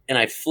 bud. And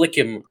I flick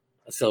him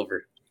a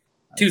silver.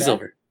 Okay. 2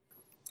 silver.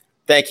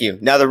 Thank you.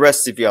 Now the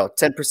rest of y'all,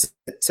 10%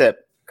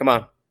 tip. Come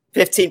on.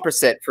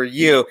 15% for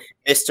you,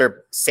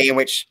 Mr.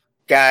 Sandwich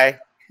Guy.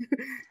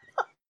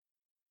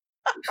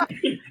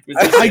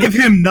 I give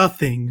him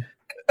nothing.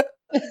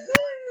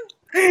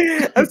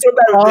 I'm so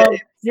bad with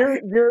it.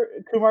 You're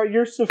Kumar,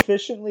 you're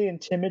sufficiently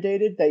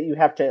intimidated that you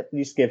have to at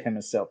least give him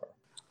a silver.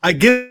 I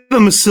give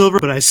him a silver,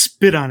 but I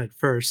spit on it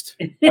first.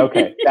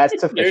 Okay, that's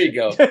sufficient. There you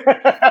go.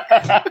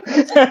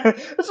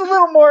 It's a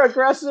little more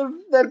aggressive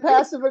than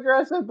passive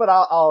aggressive, but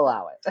I'll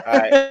allow it. All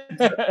right.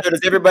 So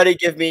does everybody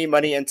give me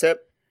money and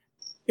tip?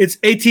 It's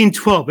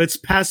 1812. It's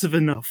passive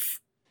enough.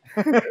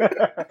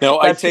 No,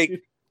 I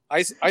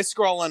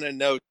scroll on a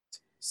note.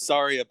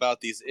 Sorry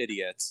about these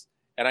idiots,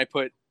 and I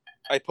put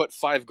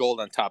 5 gold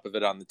on top of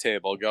it on the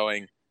table,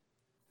 going,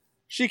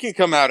 she can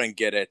come out and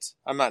get it.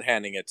 I'm not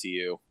handing it to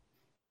you.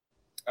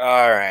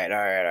 All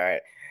right.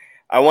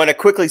 I want to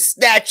quickly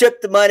snatch up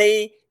the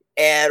money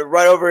and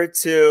run over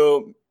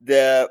to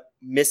the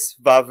Miss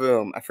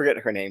Vavoom. I forget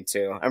her name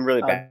too. I'm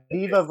really bad.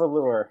 Viva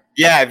Velour.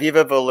 Yeah,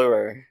 Viva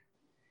Velour.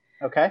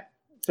 Okay.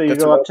 So you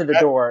go up to the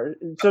door.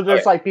 So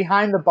there's like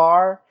behind the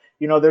bar,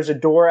 there's a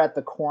door at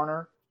the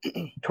corner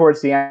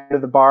towards the end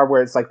of the bar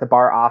where it's like the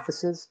bar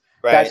offices.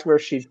 Right. That's where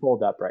she's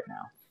pulled up right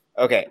now.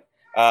 Okay.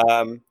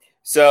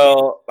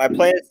 So my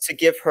plan is to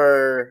give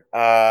her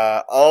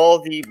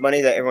all the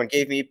money that everyone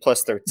gave me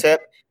plus their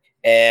tip.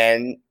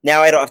 And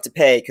now I don't have to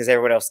pay because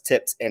everyone else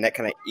tipped, and that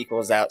kind of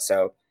equals out.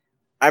 So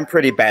I'm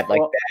pretty bad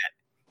like that.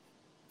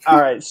 All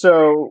right.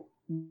 So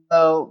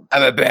I'm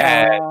a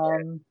bad.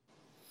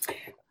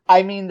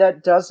 I mean,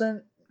 that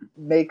doesn't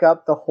make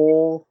up the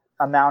whole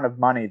amount of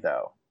money,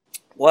 though.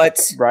 What?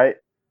 Right?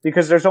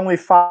 Because there's only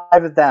 5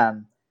 of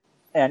them,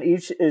 and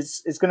each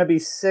is going to be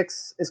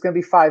 6. It's going to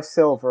be 5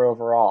 silver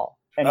overall,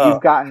 and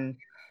you've gotten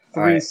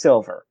 3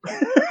 silver.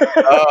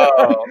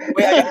 Oh,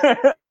 wait,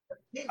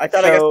 I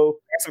thought I got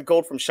some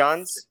gold from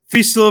Sean's.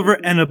 3 silver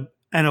and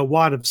a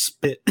wad of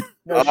spit.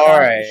 No,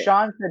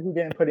 Sean said he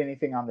didn't put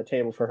anything on the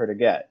table for her to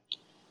get.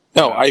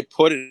 No, I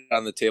put it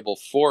on the table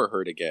for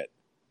her to get.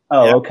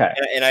 Oh, yeah. Okay.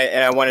 And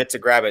I wanted to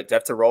grab it. Do I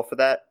have to roll for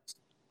that?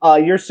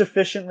 You're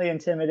sufficiently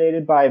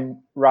intimidated by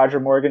Roger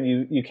Morgan.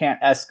 You can't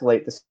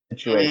escalate the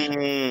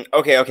situation.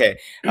 Okay.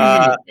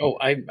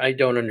 I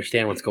don't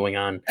understand what's going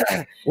on.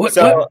 What?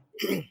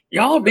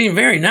 Y'all are being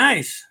very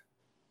nice.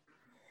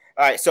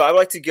 All right, so I would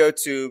like to go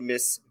to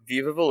Miss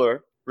Viva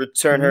Velour,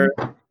 return her,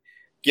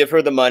 give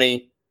her the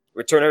money,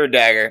 return her a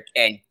dagger,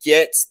 and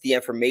get the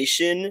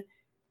information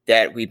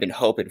that we've been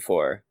hoping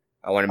for.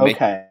 I want to make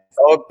it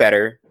look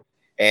better,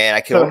 and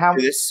I can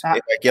do this if I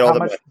get all the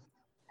money.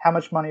 How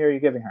much money are you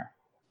giving her?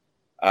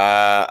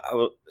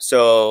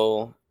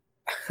 So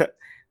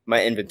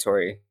my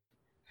inventory.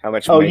 How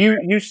much? Oh,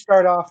 you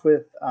start off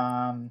with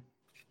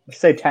let's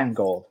say 10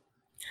 gold.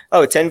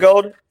 Oh, 10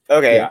 gold?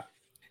 Okay. Yeah.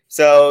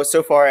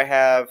 So far I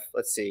have,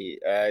 let's see,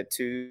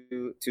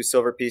 two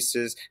silver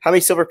pieces. How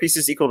many silver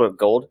pieces equal to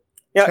gold?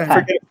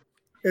 Yeah,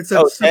 it's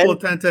a simple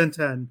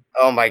 10.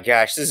 Oh my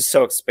gosh, this is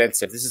so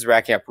expensive. This is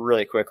racking up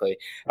really quickly.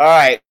 All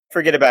right,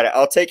 forget about it.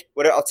 I'll take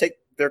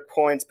their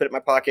coins, put it in my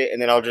pocket,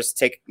 and then I'll just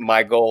take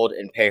my gold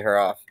and pay her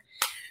off.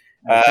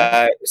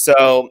 Okay.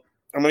 So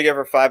I'm gonna give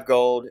her 5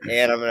 gold,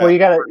 and I'm gonna. Well, you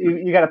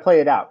gotta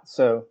play it out.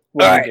 So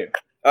what do you do?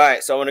 All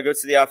right, so I want to go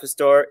to the office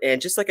door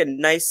and just like a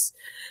nice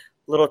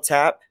little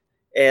tap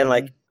and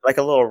like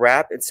a little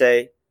rap and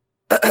say,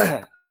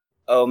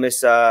 "Oh,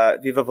 Miss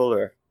Viva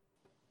Velour,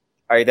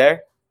 are you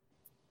there?"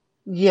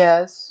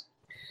 Yes.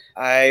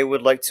 I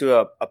would like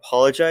to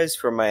apologize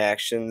for my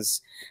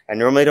actions. I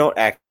normally don't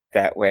act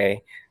that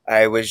way.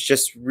 I was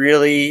just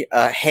really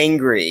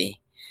hangry.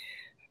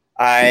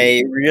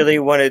 I really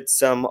wanted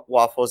some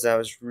waffles, and I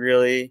was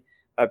really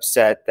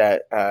upset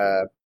that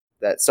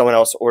that someone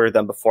else ordered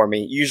them before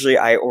me. Usually,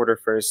 I order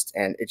first,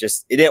 and it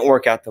didn't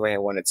work out the way I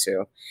wanted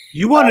to.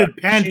 You wanted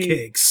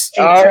pancakes.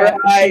 She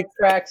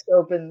cracks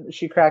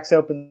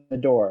open the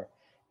door,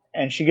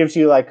 and she gives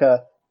you like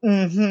a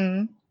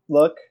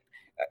look.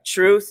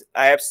 Truth,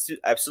 I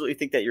absolutely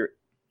think that you're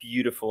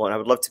beautiful, and I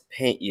would love to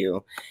paint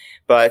you.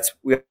 But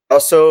we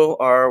also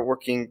are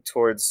working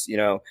towards,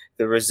 the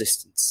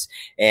resistance,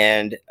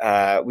 and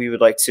we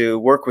would like to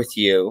work with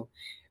you.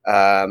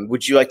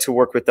 Would you like to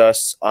work with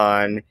us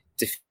on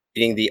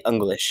defeating the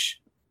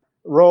English?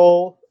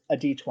 Roll a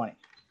d20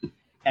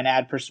 and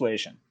add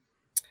persuasion.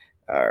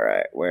 All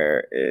right,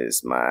 where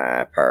is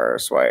my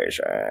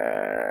persuasion?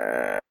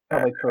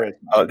 Probably charisma.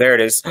 Oh, there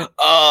it is.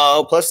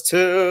 Oh,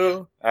 +2.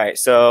 All right,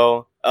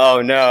 so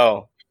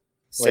no.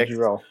 What'd you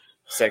roll?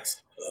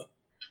 6.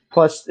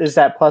 Plus, is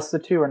that plus the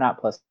 2 or not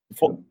plus?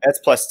 4, that's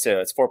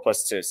 +2. It's 4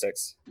 + 2,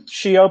 6.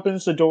 She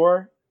opens the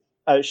door.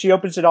 She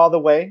opens it all the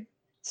way,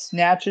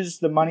 snatches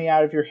the money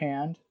out of your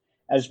hand,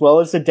 as well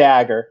as the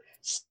dagger,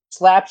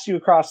 slaps you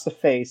across the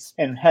face,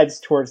 and heads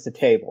towards the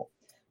table,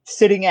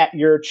 sitting at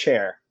your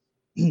chair.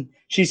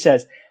 She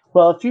says,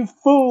 "Well, if you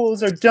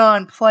fools are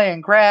done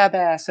playing grab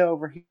ass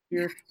over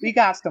here, we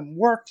got some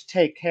work to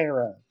take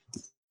care of.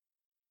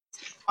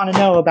 Want to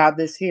know about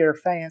this here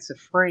fancy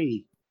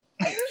free?"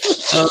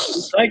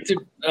 Like to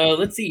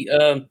let's see.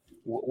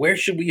 Where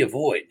should we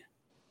avoid?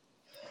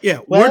 Yeah,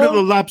 where do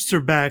the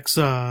lobsterbacks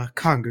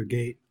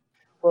congregate?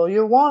 Well,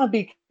 you'll want to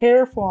be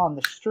careful on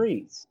the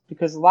streets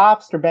because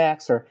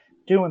lobsterbacks are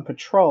doing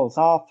patrols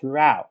all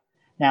throughout.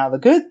 Now, the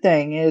good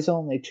thing is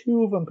only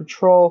 2 of them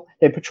patrol.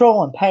 They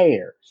patrol in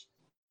pairs.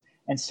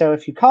 And so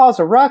if you cause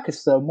a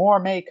ruckus, though, more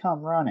may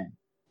come running.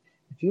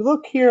 If you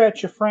look here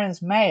at your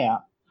friend's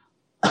map,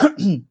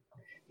 I'd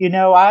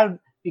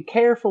be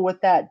careful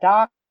with that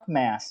dock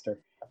master.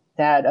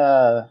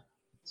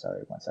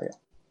 Sorry, 1 second.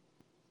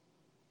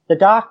 The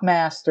dock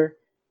master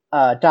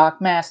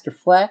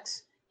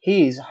Flex,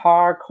 he's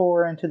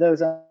hardcore into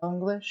those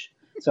English,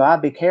 so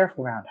I'd be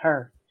careful around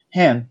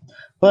him.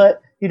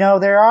 But,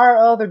 there are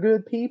other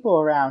good people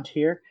around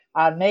here.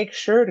 I'd make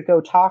sure to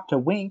go talk to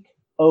Wink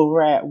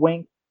over at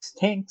Wink's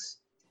Tinks.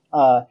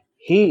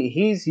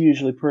 He's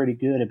usually pretty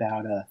good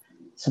about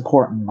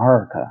supporting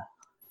America.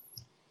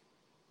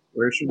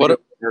 Where should we go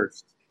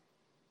first?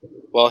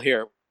 Well,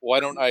 here, why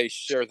don't I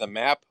share the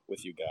map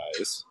with you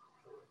guys?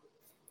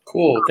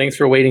 Cool. Thanks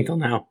for waiting till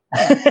now.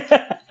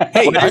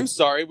 Hey, I'm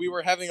sorry. We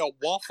were having a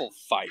waffle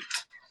fight.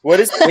 What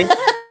is Wink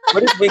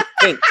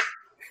Tinks?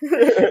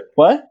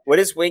 What? What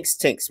is Wink's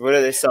Tinks? What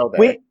do they sell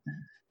there?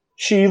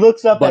 She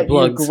looks up Butt at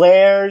plugs. you,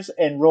 glares,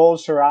 and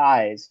rolls her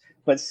eyes,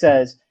 but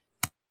says,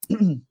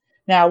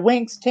 "Now,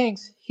 Wink's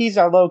Tinks, he's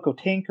our local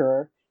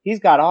tinkerer. He's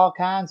got all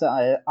kinds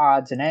of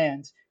odds and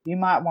ends. You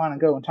might want to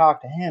go and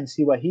talk to him,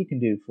 see what he can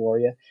do for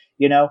you.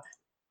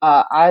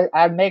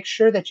 I'd make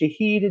sure that you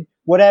heeded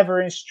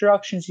whatever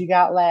instructions you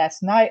got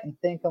last night and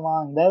think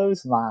along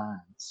those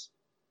lines."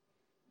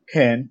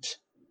 Kent.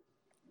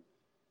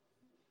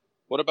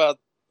 What about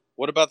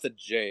the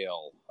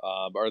jail?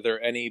 Are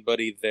there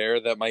anybody there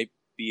that might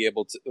be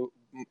able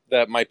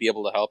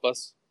to help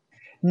us?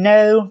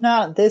 No,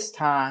 not this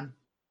time.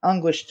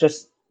 English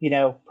just,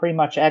 pretty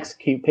much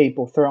execute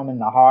people, throw them in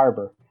the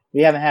harbor.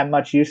 We haven't had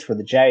much use for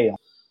the jail.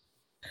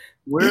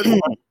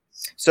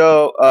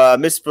 So,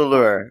 Miss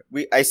Velour,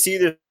 I see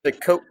there's a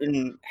coat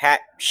and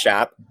hat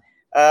shop.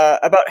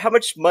 About how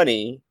much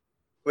money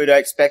would I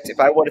expect if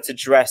I wanted to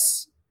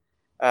dress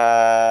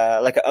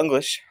like an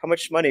English? How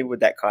much money would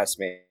that cost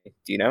me?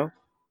 Do you know?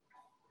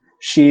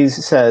 She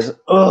says,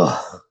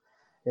 "Ugh,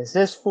 is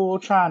this fool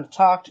trying to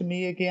talk to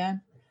me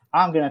again?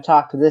 I'm going to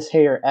talk to this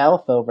here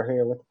elf over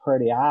here with the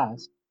pretty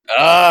eyes."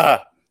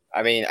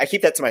 I mean, I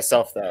keep that to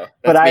myself, though.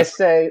 But I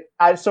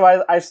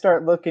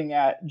start looking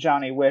at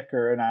Johnny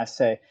Wicker and I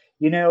say,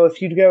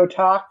 if you'd go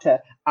talk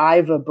to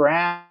Iva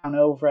Brown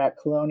over at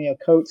Colonial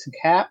Coats and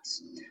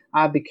Caps,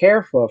 I'd be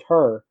careful of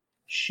her.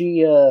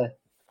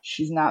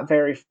 She's not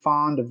very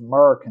fond of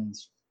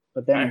Americans.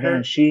 But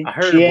then she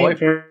ain't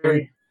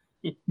very...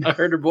 I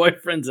heard her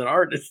boyfriend's an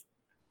artist.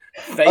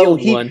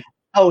 Failed one.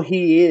 Oh,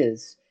 he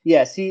is.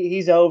 Yes,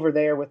 he's over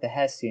there with the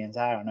Hessians.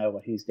 I don't know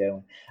what he's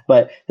doing.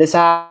 But this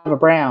Iva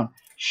Brown,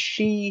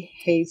 she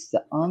hates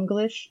the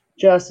English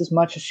just as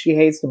much as she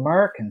hates the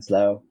Americans,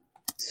 though.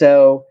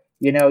 So,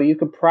 you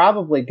could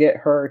probably get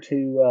her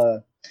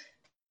to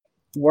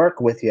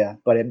work with you,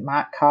 but it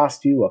might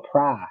cost you a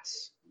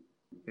price.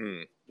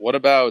 What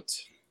about...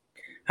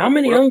 How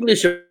many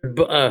English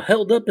are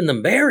held up in the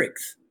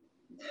barracks?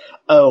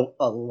 Oh,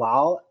 a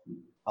lot.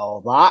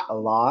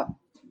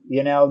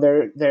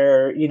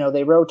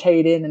 They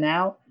rotate in and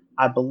out.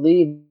 I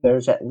believe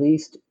there's at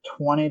least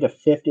 20 to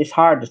 50. It's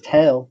hard to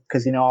tell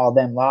because, all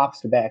them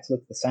lobsterbacks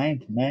look the same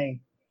to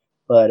me.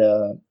 But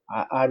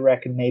I'd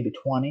reckon maybe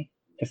 20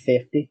 to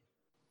 50.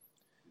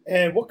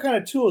 And what kind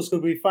of tools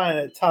could we find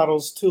at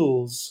Toodles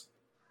Tools?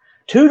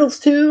 Toodles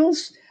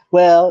Tools?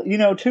 Well,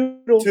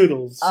 Toodles.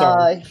 Toodles,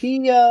 sorry.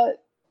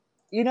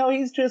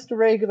 he's just a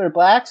regular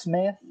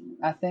blacksmith.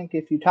 I think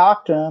if you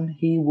talk to him,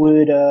 he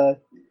would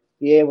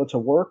be able to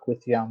work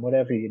with you on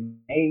whatever you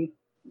need.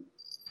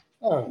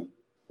 Oh,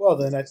 well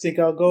then, I think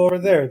I'll go over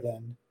there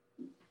then.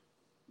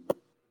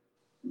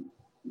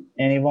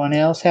 Anyone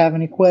else have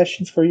any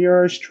questions for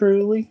yours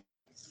truly?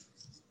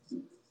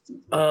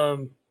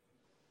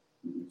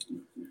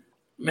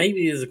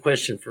 Maybe is a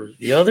question for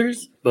the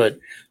others, but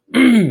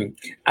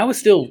I was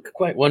still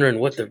quite wondering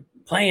what the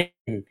plan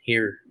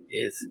here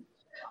is.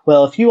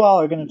 Well, if you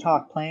all are going to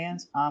talk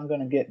plans, I'm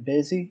going to get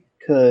busy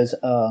because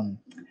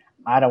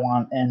I don't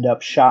want to end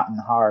up shot in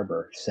the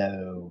harbor.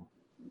 So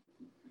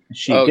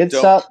she gets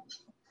up.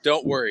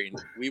 Don't worry.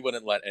 We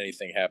wouldn't let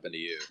anything happen to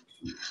you.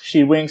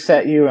 She winks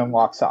at you and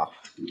walks off.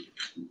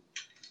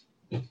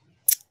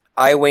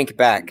 I wink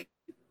back.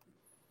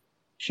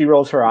 She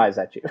rolls her eyes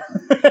at you.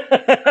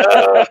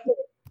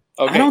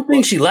 I don't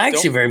think she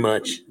likes you very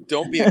much.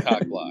 Don't be a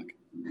cockblock.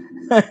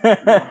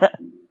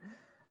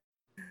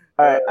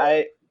 All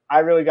right, I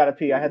really got to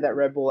pee. I had that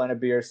Red Bull and a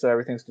beer, so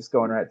everything's just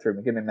going right through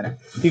me. Give me a minute.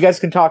 You guys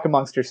can talk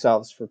amongst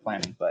yourselves for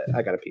planning, but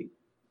I got to pee.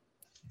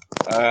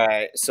 All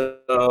right,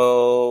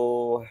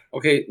 so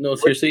okay, no,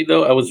 seriously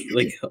though, I was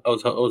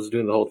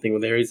doing the whole thing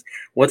with Ares.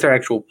 What's our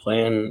actual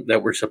plan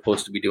that we're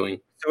supposed to be doing?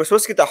 So we're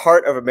supposed to get the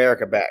heart of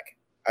America back.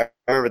 I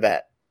remember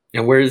that.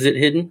 And where is it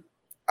hidden?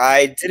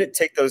 I didn't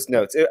take those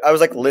notes. I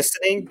was like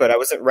listening, but I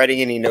wasn't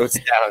writing any notes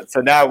down.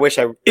 So now I wish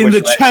I in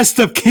the chest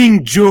of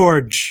King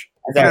George.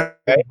 Is that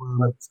right?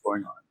 What's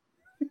going on?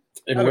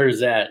 And where is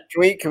that?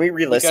 Can we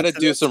re-listen? We got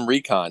to do some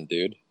recon,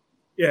 dude.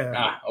 Yeah.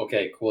 Ah,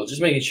 okay, cool.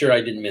 Just making sure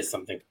I didn't miss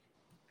something.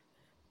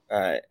 All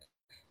right.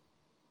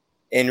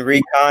 And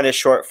recon is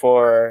short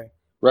for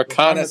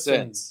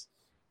reconnaissance.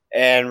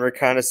 And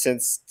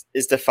reconnaissance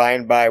is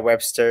defined by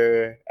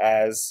Webster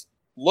as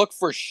look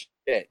for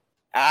shit.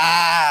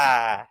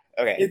 Ah,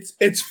 okay.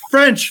 It's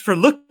French for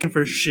looking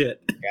for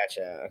shit.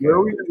 Gotcha. Okay. Where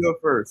are we gonna go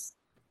first?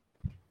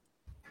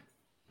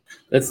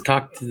 Let's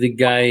talk to the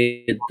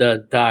guy at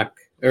the dock.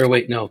 Or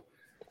wait, no,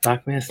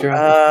 dockmaster.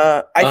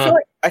 I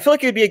feel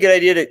like it'd be a good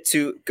idea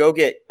to go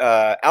get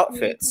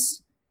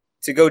outfits,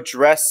 to go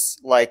dress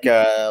like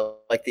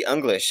the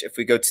English if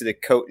we go to the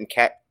coat and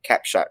cap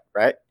shop,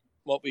 right?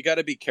 Well, we got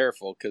to be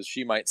careful because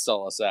she might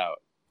sell us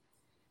out.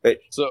 But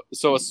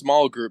so a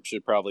small group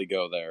should probably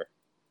go there.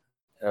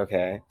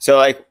 Okay, so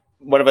like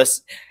one of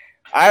us.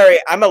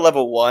 I'm a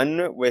level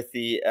 1 with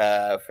the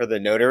for the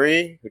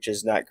notary, which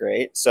is not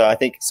great. So I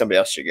think somebody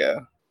else should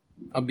go.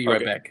 I'll be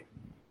right back.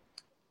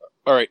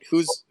 All right,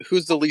 who's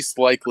the least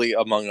likely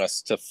among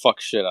us to fuck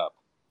shit up?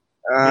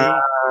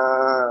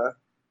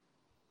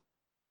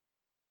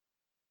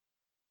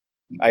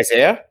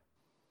 Isaiah?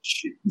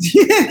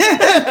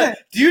 Do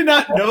you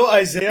not know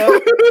Isaiah?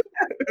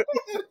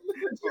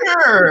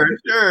 Sure.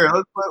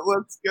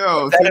 Let's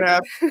go.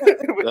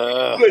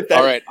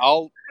 All right,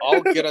 I'll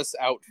get us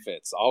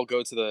outfits. I'll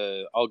go to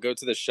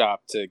the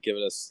shop to give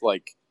us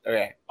like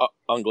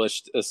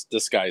English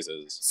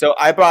disguises. So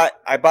I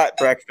bought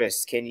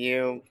breakfast. Can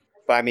you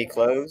buy me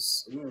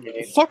clothes?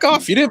 Fuck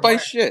off! You didn't buy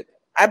shit.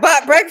 I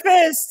bought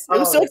breakfast. It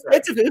was so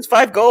expensive. It was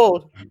 5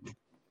 gold.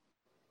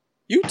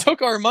 You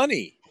took our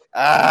money.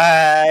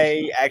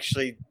 I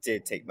actually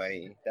did take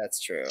money. That's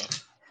true.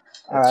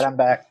 All right, I'm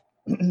back.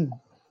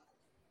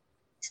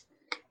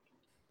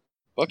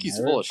 Bucky's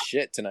full of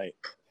shit tonight.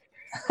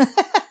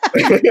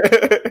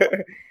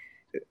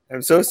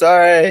 I'm so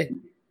sorry.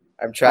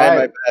 I'm trying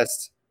my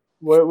best.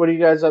 What are you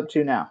guys up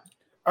to now?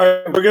 All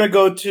right, we're gonna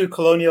go to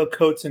Colonial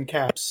Coats and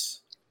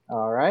Caps.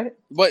 All right.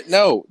 But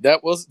no,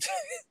 that was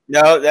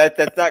no.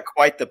 That's not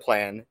quite the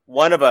plan.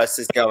 One of us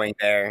is going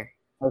there.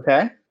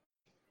 Okay.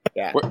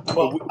 Yeah.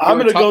 I'm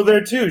gonna go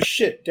there too.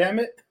 Shit, damn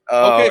it.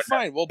 Okay,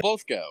 fine. We'll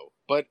both go.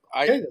 But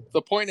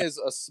the point is,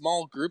 a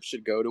small group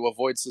should go to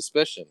avoid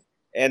suspicion.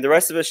 And the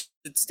rest of us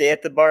should stay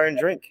at the bar and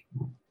drink.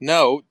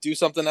 No, do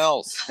something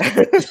else.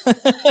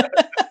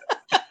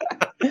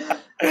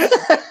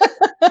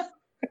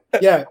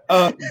 Yeah,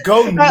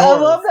 go north. I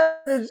love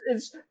that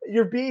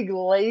you're being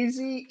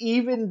lazy,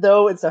 even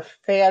though it's a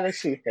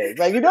fantasy thing.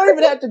 Like, you don't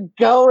even have to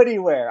go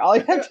anywhere. All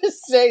you have to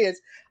say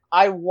is,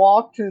 I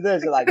walk to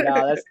this. You're like,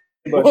 no, that's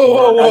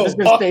whoa. I'm just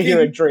going to stay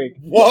here and drink.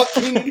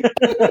 Walking.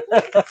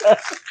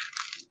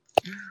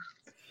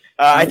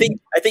 I think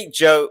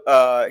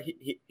Joe,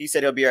 he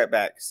said he'll be right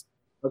back.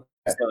 Okay.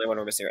 That's the only one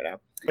we're missing right now.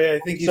 Yeah, I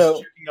think he's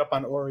checking up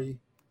on Ori.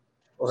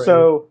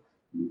 So,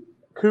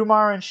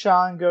 Kumar and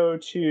Sean go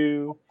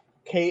to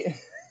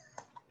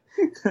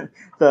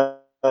the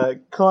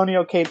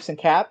Colonial Capes and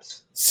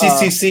Caps.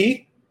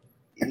 CCC?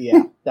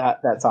 Yeah,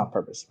 that's on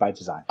purpose, by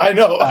design. I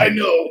know.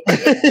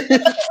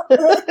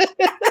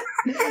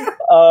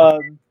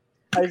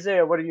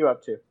 Isaiah, what are you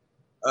up to?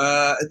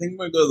 I think I'm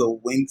going to go to the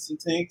Winks and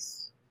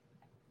Tanks.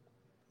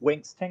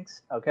 Winks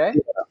Tinks, okay.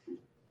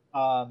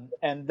 Yeah.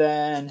 And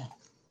then,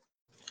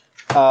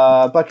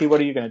 Bucky, what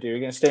are you going to do? You're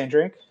going to stay and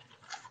drink?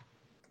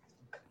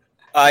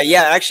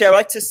 Yeah, actually, I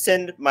like to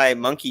send my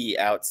monkey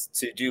out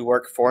to do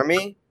work for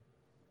me.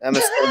 I'm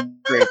a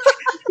drink.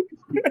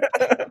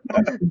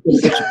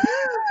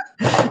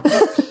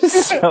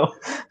 So,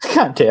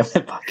 God damn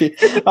it, Bucky.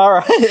 All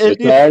right.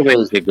 It's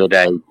always a good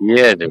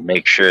idea to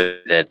make sure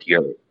that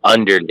your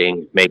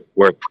underlings make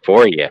work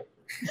for you.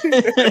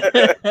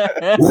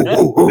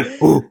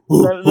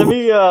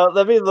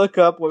 let me look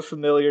up what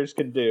familiars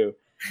can do,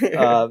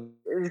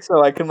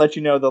 so I can let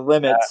you know the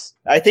limits.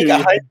 I think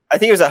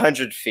it was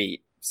 100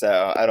 feet.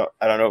 So I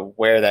don't know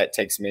where that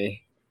takes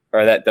me,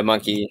 or that the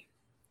monkey.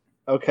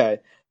 Okay,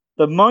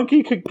 the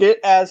monkey could get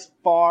as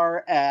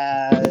far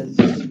as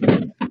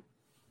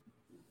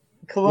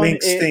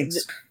Wink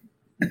stinks.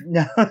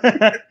 No.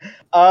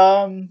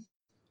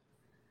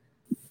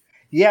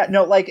 Yeah,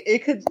 no, like it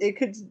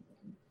could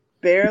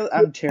barely.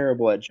 I'm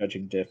terrible at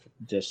judging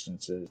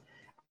distances.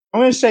 I'm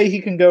gonna say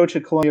he can go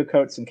to Colonial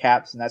Coats and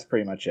Caps, and that's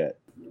pretty much it.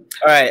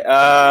 All right.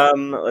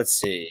 Let's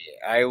see.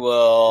 I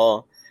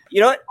will.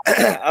 You know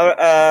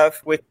what?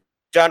 With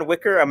John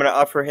Wicker, I'm gonna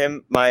offer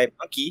him my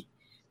monkey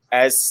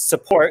as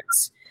support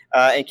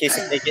in case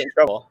they get in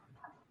trouble.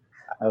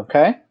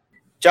 Okay.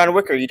 John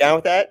Wicker, you down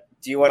with that?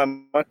 Do you want a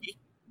monkey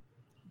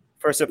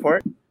for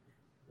support?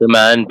 Come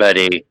on,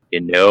 buddy.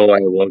 You know I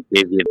won't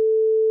give you.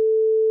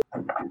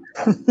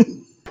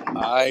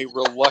 I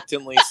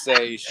reluctantly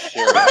say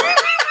sure.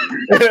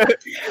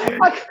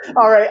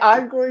 All right,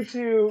 I'm going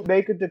to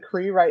make a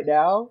decree right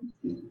now.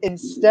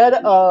 Instead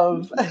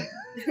of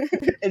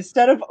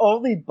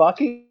only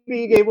Bucky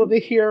being able to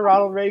hear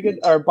Ronald Reagan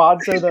or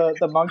Bonzo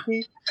the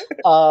monkey,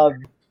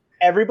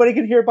 everybody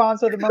can hear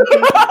Bonzo the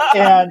monkey,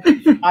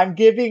 and I'm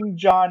giving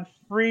John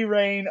free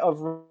reign of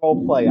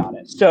role play on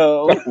it.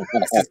 So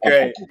this is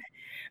great.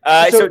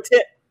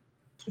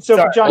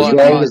 So John, as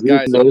long as he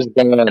knows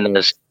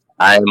bananas,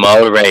 I'm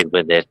all right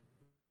with it.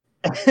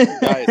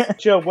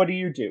 Joe, what do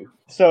you do?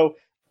 So,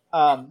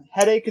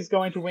 Headache is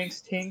going to Winks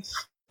Tinks.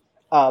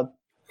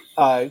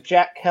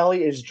 Jack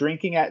Kelly is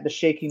drinking at the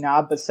Shaky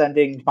Knob, but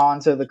sending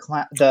Bonzo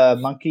the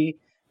monkey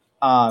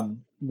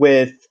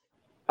with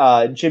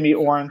Jimmy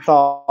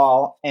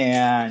Orenthal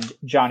and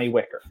Johnny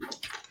Wicker.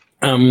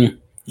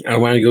 I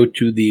want to go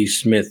to the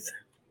Smith.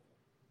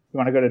 You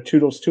want to go to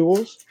Toodles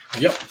Tools?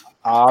 Yep.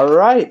 All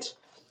right.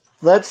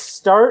 Let's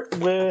start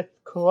with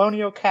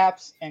Colonial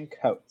Caps and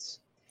Coats.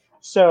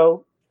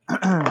 So,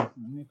 let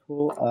me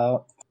pull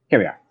up. Here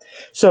we are.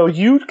 So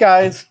you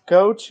guys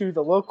go to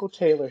the local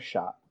tailor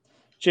shop.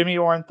 Jimmy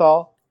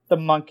Orenthal, the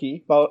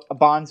monkey,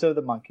 Bonzo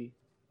the monkey,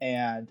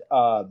 and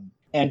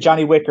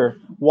Johnny Wicker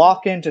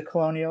walk into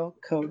Colonial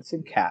Coats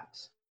and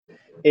Caps.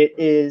 It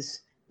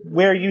is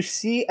where you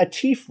see a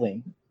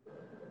tiefling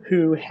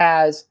who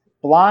has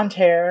blonde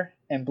hair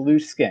and blue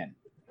skin.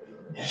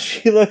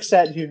 She looks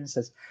at you and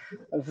says,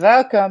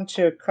 "Welcome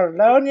to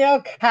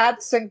Colonial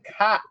Cats and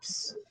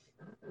Caps.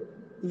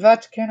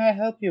 What can I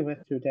help you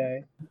with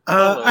today?"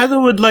 I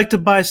would like to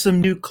buy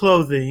some new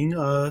clothing.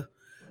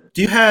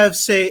 Do you have,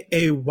 say,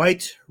 a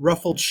white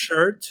ruffled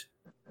shirt?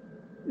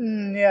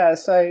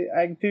 Yes,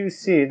 I do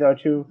see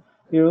that you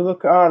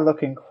are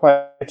looking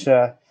quite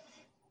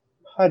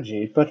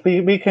pudgy, but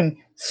we can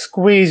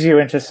squeeze you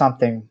into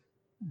something,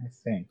 I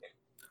think.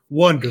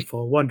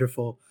 Wonderful,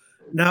 wonderful.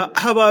 Now,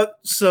 how about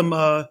some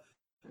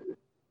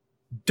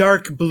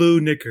dark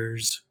blue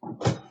knickers?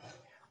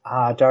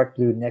 Dark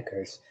blue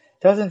knickers.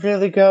 Doesn't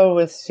really go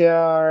with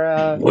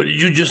your What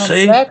did you just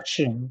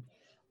complexion,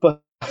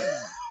 but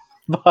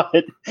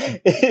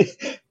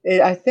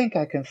I think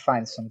I can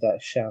find some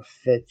that shall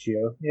fit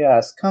you.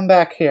 Yes, come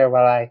back here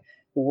while I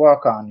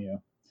work on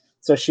you.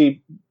 So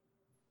she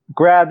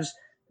grabs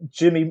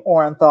Jimmy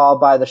Orenthal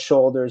by the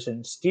shoulders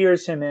and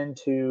steers him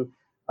into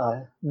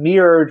a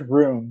mirrored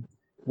room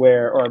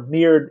or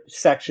mirrored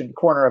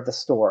corner of the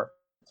store.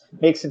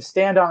 Makes him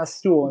stand on a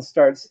stool and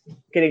starts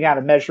getting out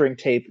a measuring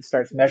tape and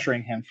starts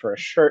measuring him for a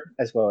shirt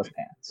as well as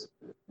pants.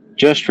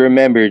 Just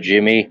remember,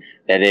 Jimmy,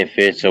 that if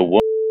it's a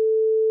woman,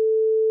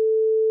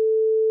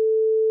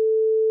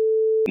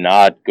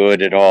 not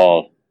good at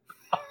all.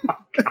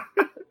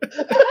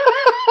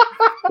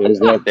 Is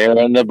that there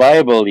in the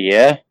Bible,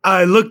 yeah?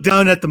 I look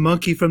down at the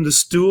monkey from the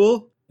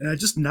stool, and I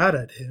just nod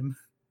at him.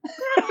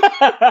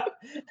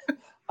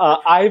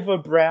 Iva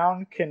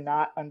Brown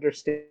cannot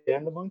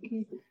understand the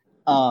monkey.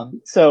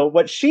 So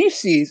what she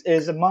sees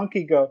is a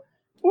monkey go,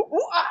 ooh,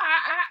 ooh, ah,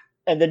 ah,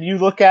 and then you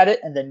look at it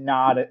and then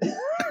nod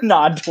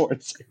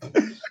towards it.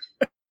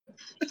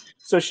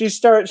 So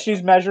she's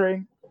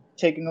measuring,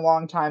 taking a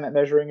long time at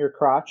measuring your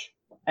crotch.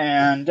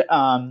 And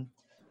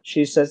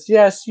she says,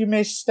 "Yes, you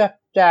may step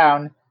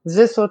down.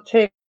 This will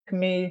take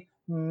me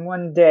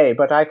one day,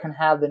 but I can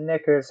have the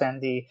knickers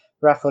and the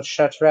ruffled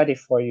shirt ready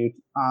for you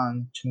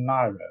on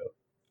tomorrow.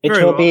 It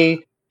will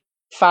be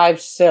 5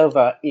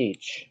 silver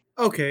each."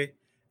 Okay.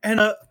 And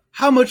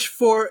how much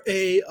for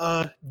a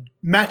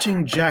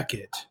matching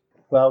jacket?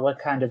 Well, what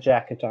kind of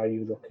jacket are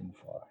you looking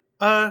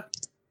for?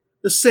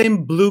 The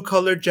same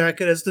blue-colored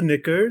jacket as the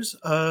knickers,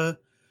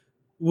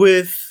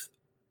 with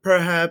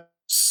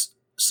perhaps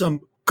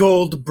some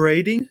gold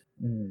braiding.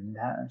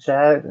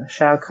 That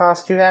shall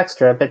cost you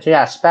extra, but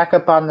yes, back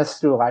up on the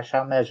stool. I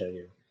shall measure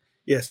you.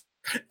 Yes.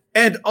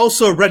 And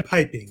also red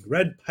piping.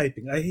 Red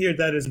piping. I hear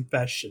that is in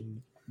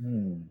fashion.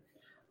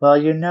 Well,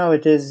 you know,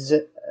 it is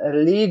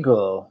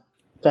illegal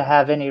to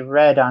have any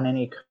red on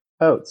any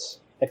coats,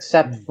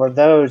 except for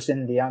those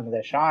in the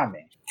English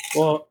army.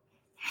 Well,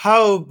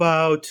 how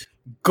about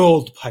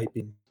gold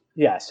piping?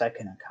 Yes, I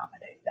can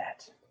accommodate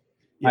that.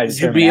 Would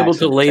you be able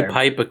to lay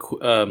pipe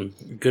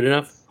good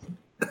enough?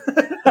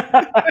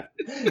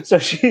 So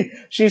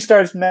she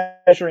starts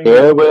measuring.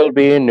 There will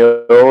be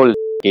no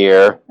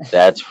here.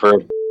 That's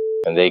for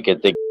and they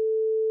get the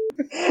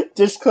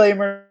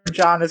disclaimer.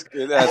 John is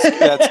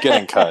that's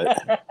getting cut.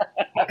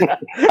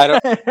 I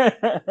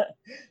don't.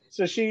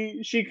 So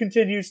she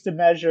continues to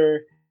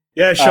measure.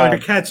 Yeah, Sean, your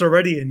cat's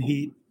already in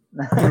heat.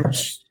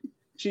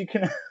 She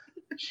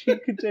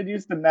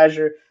continues to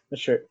measure the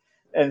shirt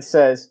and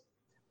says,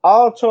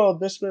 "All told,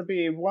 this will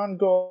be 1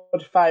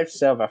 gold, 5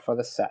 silver for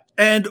the set."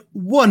 And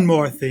one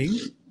more thing.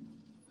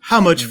 How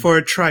much for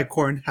a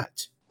tricorn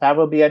hat? That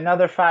will be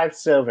another 5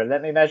 silver.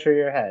 Let me measure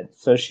your head.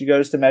 So she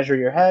goes to measure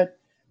your head,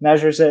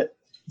 measures it,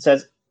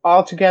 says,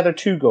 altogether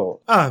 2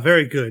 gold. Ah,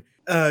 very good.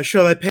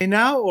 Shall I pay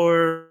now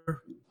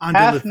or on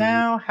half delivery?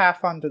 Now,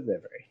 half on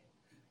delivery.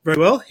 Very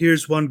well.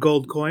 Here's 1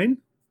 gold coin.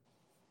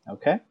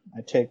 Okay.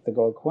 I take the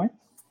gold coin.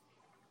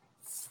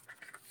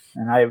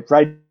 And I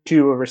write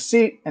you a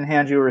receipt and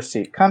hand you a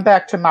receipt. Come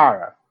back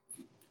tomorrow.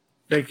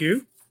 Thank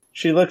you.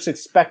 She looks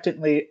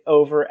expectantly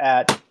over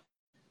at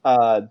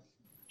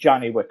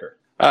Johnny Wicker.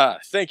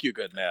 Thank you,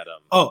 good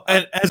madam. Oh,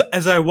 and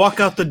as I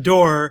walk out the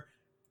door,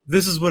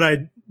 this is what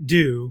I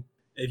do.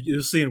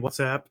 You'll see in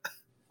WhatsApp.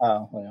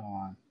 Oh, wait,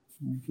 hold on.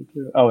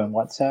 Oh, in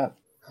WhatsApp?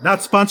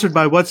 Not sponsored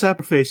by WhatsApp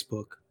or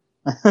Facebook.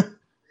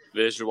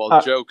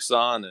 Visual jokes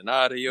on an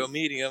audio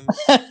medium.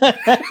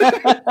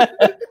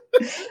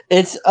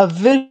 It's a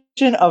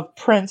vision of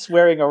Prince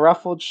wearing a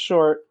ruffled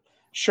shirt,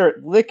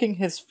 licking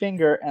his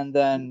finger, and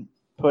then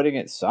putting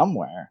it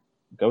somewhere.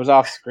 It goes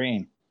off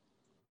screen.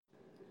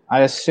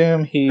 I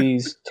assume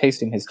he's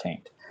tasting his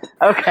taint.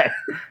 Okay.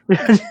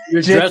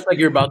 You're dressed like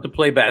you're about to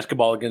play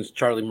basketball against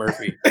Charlie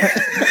Murphy.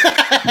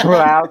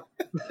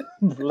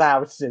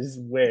 Blouses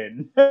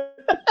win.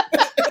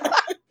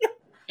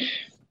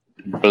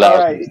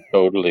 Blouses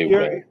totally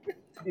win.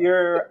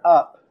 You're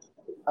up,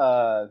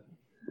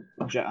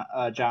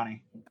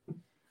 Johnny.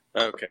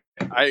 Okay.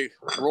 I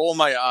roll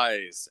my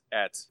eyes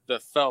at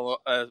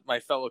my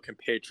fellow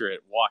compatriot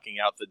walking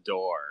out the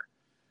door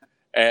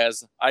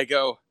as I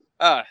go,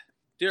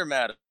 dear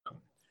madam,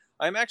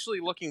 I'm actually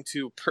looking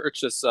to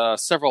purchase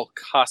several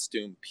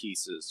costume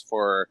pieces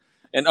for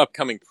an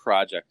upcoming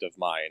project of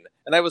mine,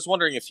 and I was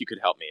wondering if you could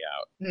help me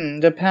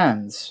out.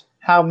 Depends.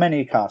 How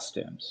many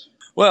costumes?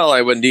 Well,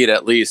 I would need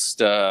at least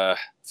 5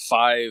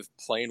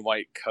 plain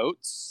white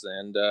coats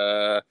and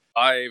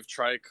 5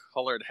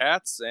 tri-colored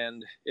hats,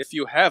 and if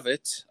you have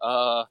it,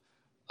 a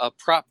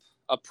prop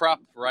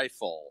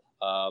rifle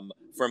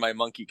for my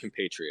monkey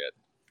compatriot.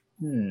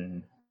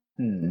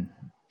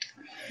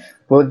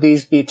 Would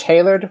these be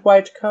tailored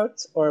white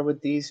coats, or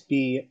would these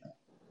be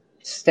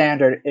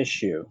standard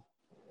issue?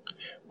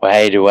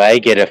 Why do I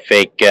get a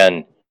fake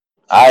gun?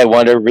 I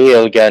want a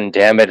real gun,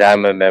 damn it,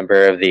 I'm a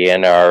member of the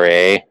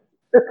NRA.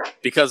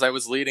 Because I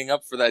was leading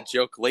up for that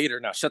joke later.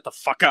 Now shut the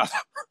fuck up.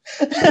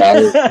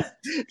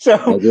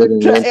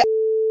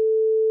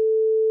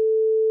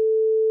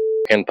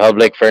 In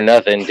public for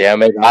nothing,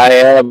 damn it. I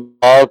am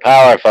all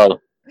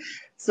powerful.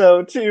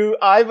 So to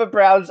Iva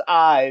Brown's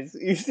eyes,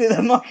 you see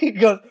the monkey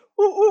goes,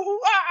 ooh, ooh,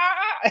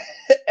 ah,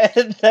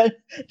 and then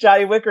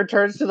Johnny Wicker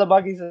turns to the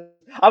monkey and says,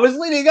 I was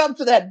leading up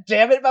to that,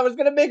 damn it, I was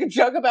going to make a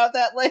joke about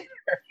that later.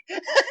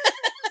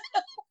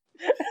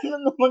 And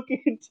then the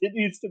monkey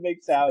continues to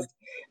make sounds.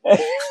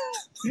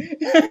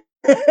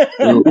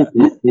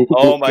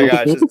 Oh my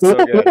gosh, it's so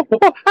good.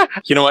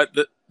 You know what?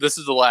 This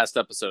is the last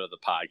episode of the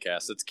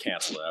podcast. It's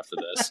canceled after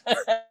this.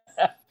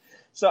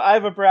 So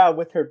Iva Brown,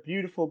 with her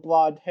beautiful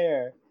blonde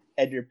hair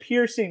and your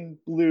piercing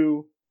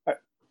blue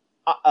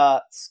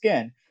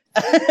skin,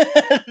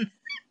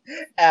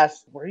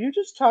 asked, "Were you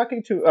just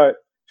talking to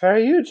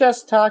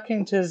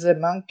the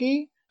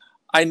monkey?"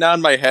 I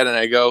nod my head and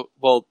I go,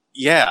 "Well,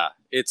 yeah,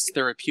 it's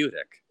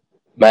therapeutic."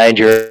 Mind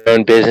your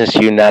own business,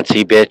 you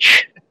Nazi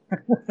bitch.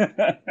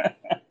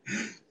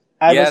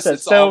 Yes,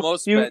 it's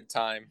almost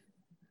bedtime.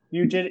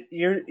 You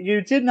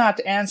did not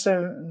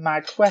answer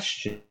my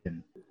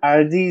question.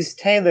 Are these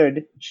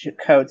tailored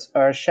coats,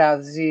 or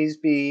shall these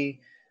be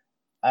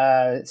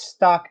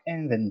stock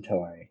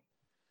inventory?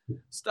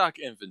 Stock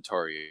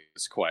inventory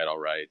is quite all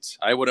right.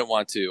 I wouldn't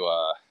want to.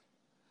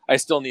 I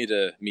still need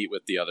to meet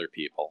with the other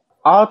people.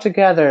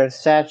 Altogether,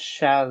 that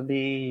shall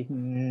be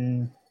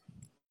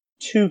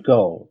 2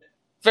 gold.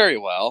 Very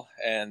well,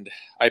 and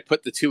I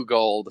put the 2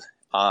 gold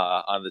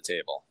on the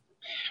table.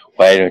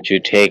 Why don't you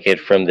take it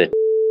from the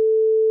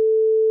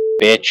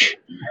bitch?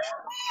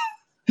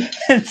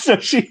 And so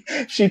she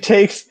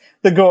takes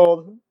the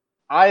gold,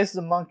 eyes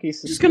the monkey.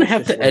 You're just gonna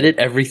have to edit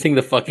everything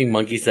the fucking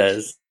monkey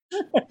says.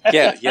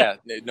 Yeah.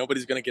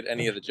 Nobody's gonna get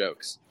any of the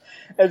jokes.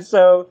 And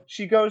so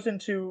she goes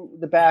into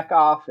the back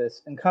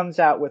office and comes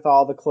out with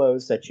all the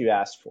clothes that you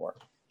asked for.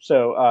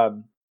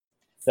 So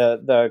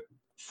the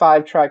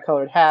 5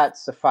 tri-colored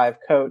hats, the 5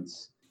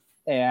 coats,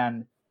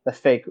 and the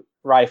fake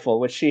rifle,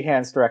 which she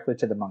hands directly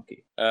to the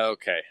monkey.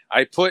 Okay.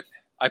 I put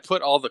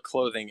all the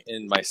clothing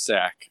in my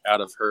sack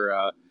out of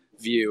her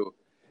view,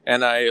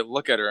 and I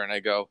look at her and I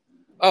go,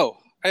 "Oh,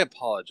 I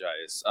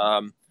apologize.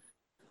 I'm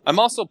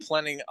also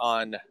planning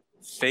on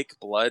fake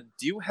blood.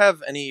 Do you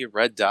have any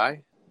red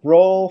dye?"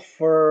 Roll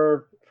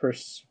for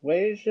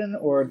persuasion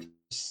or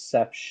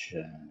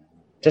deception.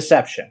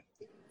 Deception.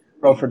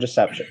 Roll for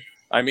deception.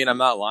 I mean, I'm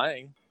not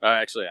lying.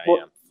 Actually, I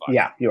am. Fuck.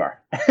 Yeah, you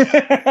are.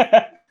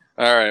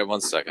 All right,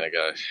 1 second. I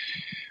got it.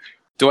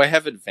 Do I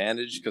have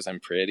advantage because I'm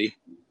pretty?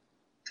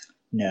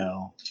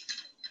 No.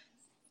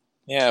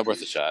 Yeah,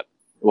 worth a shot.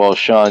 Well,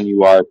 Sean,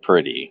 you are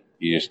pretty.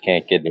 You just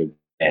can't get an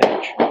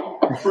advantage.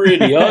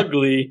 Pretty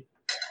ugly.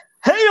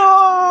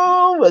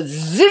 Hey-oh!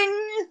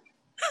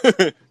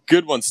 Zing!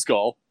 Good one,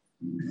 Skull.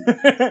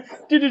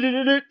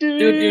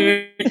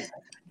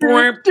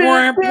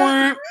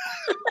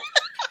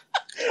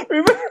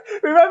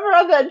 Remember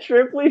on that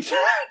trip we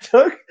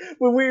took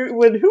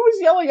when who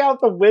was yelling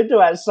out the window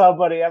at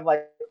somebody? I'm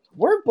like,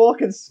 we're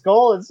Bulk and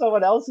Skull in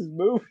someone else's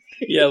movie.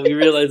 Yeah, we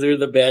realized we were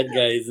the bad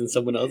guys in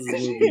someone else's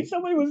movie.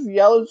 Somebody was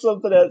yelling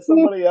something at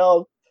somebody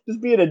else,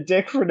 just being a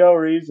dick for no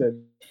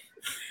reason.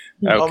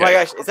 Okay. Oh my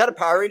gosh, is that a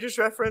Power Rangers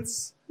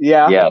reference?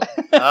 Yeah. Yeah.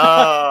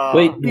 Oh.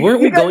 Wait,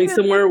 weren't we going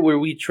somewhere where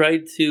we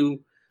tried to?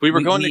 We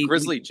were going to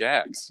Grizzly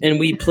Jacks. And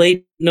we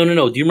played. No.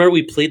 Do you remember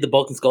we played the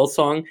Bulk and Skull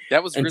song?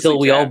 That was until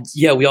Grizzly Jacks.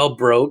 we all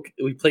broke.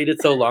 We played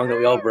it so long that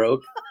we all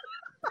broke.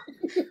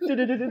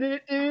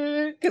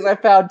 Because I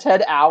found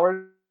 10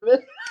 hours of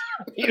it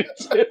on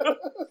YouTube.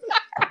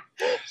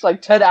 It's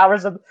like 10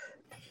 hours of.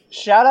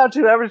 Shout out to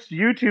whoever's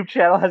YouTube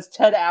channel has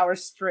 10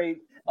 hours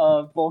straight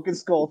of Bulk and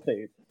Skull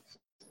theme.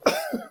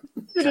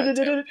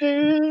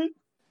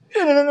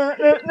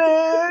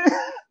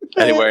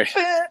 Anyway,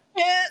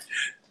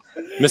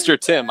 Mr.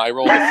 Tim, I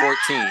rolled a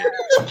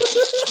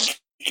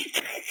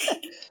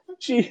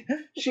 14.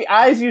 She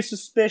eyes you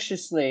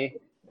suspiciously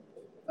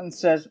and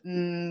says,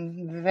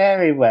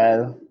 "Very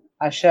well.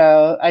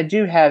 I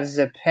do have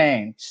the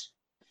paint.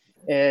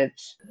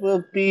 It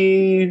will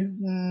be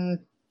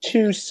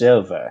 2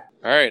 silver."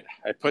 All right,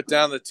 I put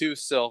down the 2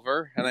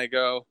 silver and I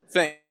go,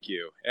 "Thank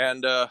you.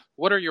 And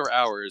what are your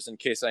hours in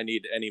case I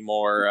need any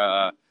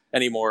more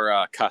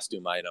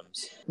costume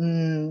items?"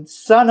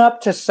 Sun up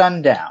to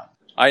sundown.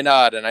 I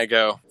nod and I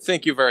go,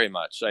 "Thank you very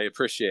much. I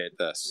appreciate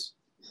this."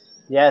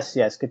 Yes,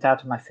 get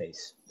out of my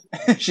face.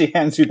 She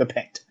hands you the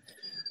paint.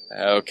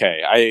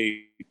 Okay,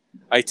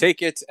 I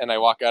take it and I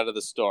walk out of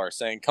the store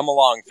saying, "Come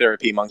along,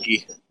 therapy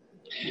monkey."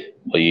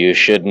 Well, you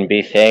shouldn't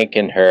be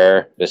thanking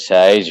her.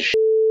 Besides,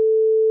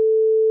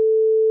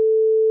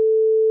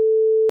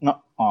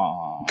 No.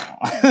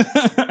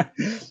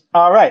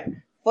 All right.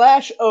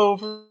 Flash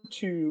over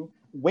to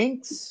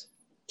Winks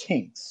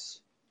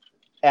Tinks.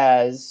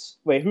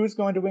 Who's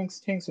going to Winks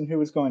Tinks and who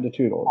is going to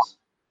Toodles?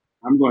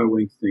 I'm going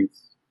Winks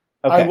Tinks.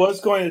 Okay. I was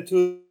going to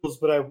Toodles,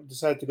 but I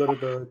decided to go to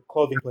the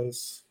clothing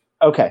place.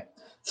 Okay.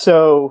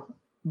 So,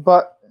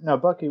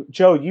 Bucky,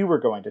 Joe, you were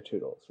going to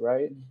Toodles,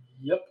 right?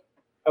 Yep.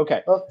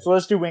 Okay. So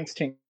let's do Winks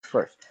Tinks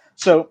first.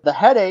 So the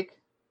headache,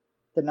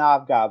 the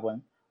knob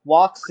goblin,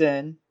 walks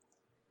in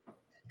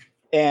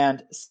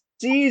and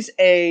sees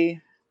a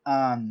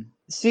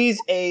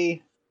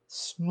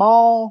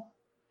small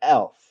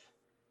elf.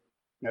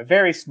 A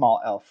very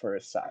small elf for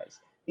his size.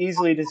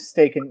 Easily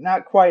mistaken,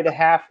 not quite a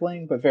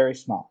halfling, but very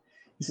small.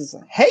 He says,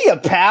 "Hey,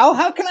 pal,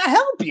 how can I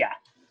help you?"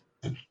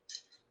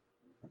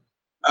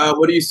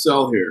 What do you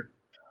sell here?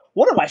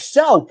 What do I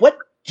sell? What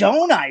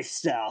don't I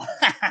sell?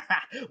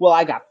 Well,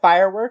 I got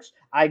fireworks,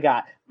 I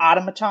got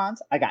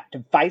automatons, I got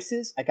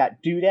devices, I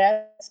got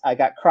doodads, I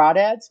got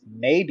crawdads,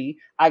 maybe.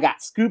 I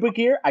got scuba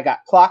gear, I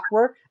got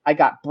clockwork, I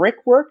got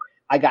brickwork,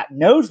 I got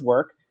nose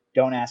work.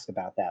 Don't ask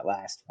about that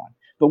last one.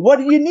 But what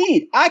do you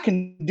need? I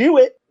can do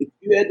it. If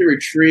you had to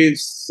retrieve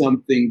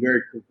something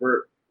very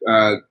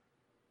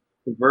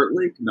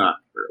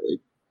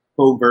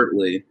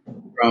covertly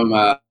from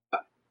a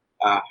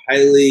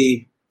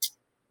highly...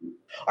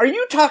 Are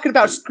you talking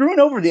about screwing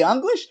over the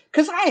English?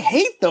 Because I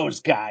hate those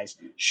guys.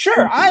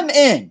 Sure, I'm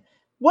in.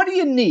 What do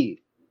you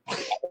need?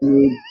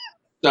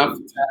 Stuff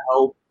to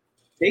help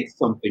take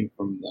something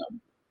from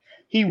them.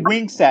 He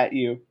winks at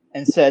you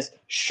and says,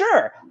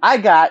 "Sure, I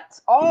got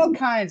all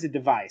kinds of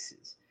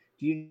devices.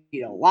 Do you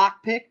need a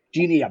lockpick?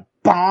 Do you need a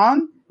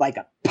bomb? Like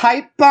a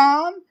pipe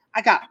bomb?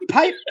 I got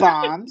pipe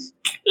bombs."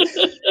 Yeah.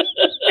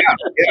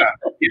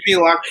 Give me a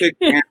lockpick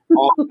and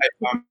all pipe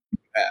bombs you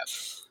have.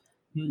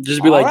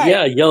 Just be All like, right.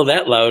 yeah, yell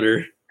that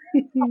louder.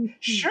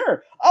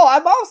 Sure. Oh,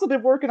 I've also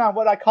been working on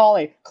what I call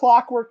a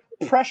clockwork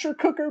pressure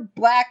cooker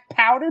black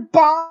powder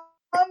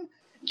bomb.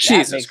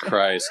 Jesus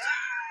Christ.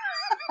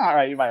 All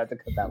right, you might have to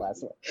cut that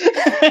last one.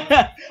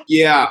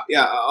 Yeah,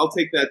 I'll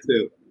take that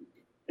too.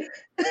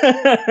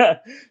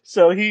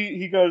 So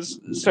he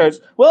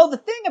starts. Well, the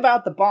thing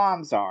about the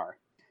bombs are,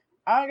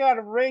 I got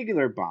a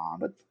regular bomb,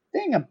 but the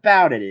thing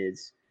about it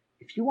is,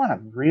 if you want a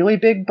really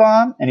big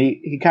bomb, and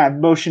he kind of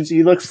motions,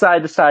 he looks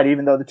side to side,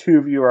 even though the two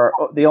of you are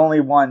the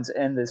only ones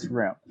in this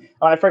room.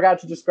 Oh, I forgot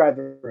to describe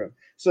the room.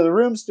 So the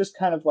room's just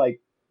kind of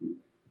like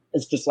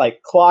It's just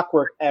like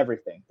clockwork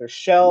everything. There's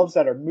shelves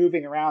that are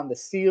moving around the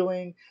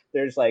ceiling.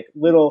 There's like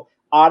little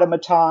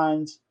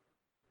automatons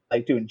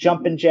like doing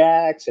jumping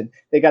jacks, and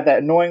they got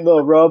that annoying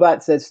little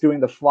robot that's doing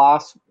the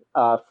floss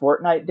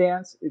Fortnite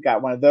dance. You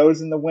got one of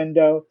those in the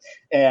window,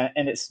 and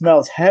it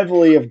smells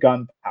heavily of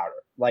gunpowder,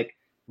 like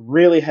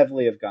really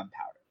heavily of gunpowder.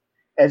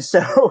 And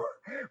so,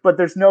 but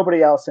there's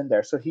nobody else in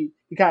there. So he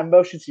kind of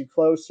motions you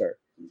closer,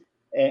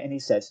 and he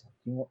says,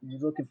 "You're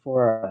looking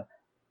for a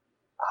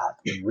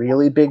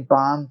really big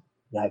bomb,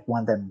 like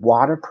one of them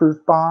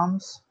waterproof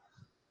bombs,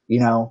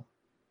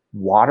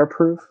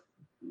 waterproof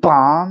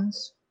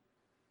bombs."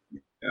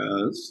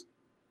 Yes.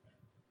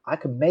 I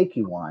could make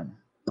you one,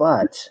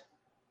 but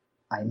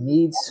I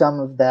need some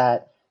of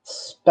that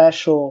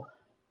special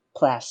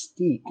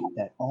plastique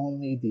that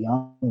only the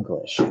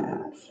English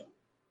have.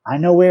 I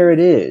know where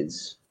it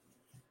is,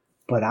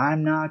 but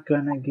I'm not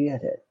gonna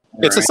get it.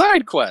 It's a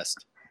side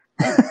quest.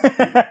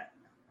 I'll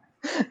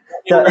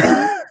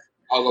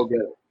go get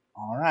it.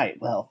 All right.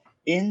 Well,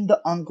 in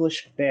the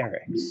English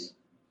barracks,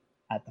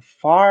 at the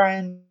far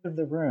end of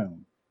the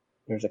room,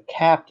 there's a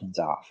captain's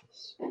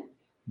office.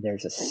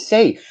 There's a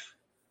safe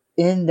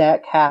in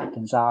that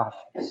captain's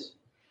office.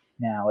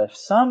 Now, if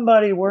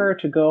somebody were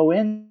to go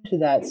into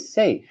that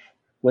safe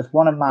with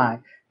one of my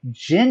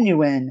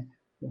genuine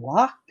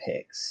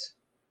lockpicks,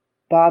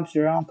 Bob's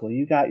your uncle.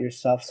 You got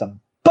yourself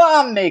some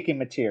bomb-making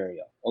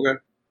material. Okay.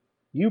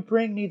 You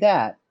bring me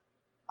that,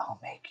 I'll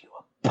make you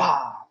a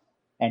bomb.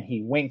 And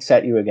he winks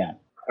at you again.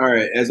 All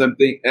right. As I'm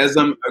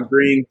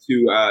agreeing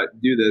to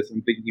do this,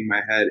 I'm thinking in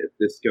my head, if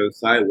this goes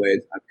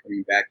sideways, I'm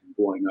coming back and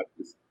blowing up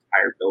this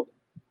entire building.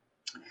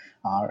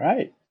 All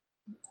right.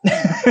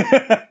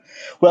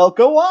 Well,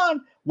 go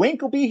on.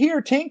 Wink will be here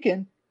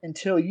tinking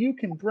until you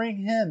can bring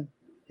him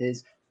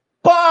his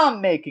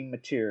bomb-making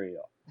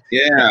material.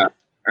 Yeah.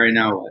 All right,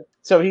 now what?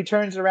 So he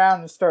turns around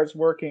and starts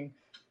working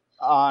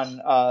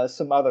on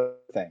some other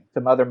thing,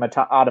 some other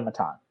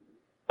automaton.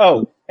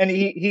 Oh, and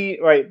he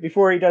right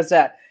before he does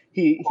that,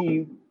 he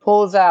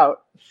pulls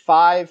out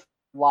 5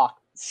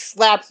 locks,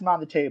 slaps them on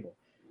the table,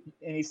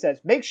 and he says,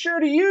 "Make sure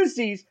to use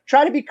these.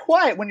 Try to be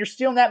quiet when you're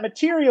stealing that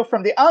material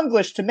from the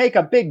English to make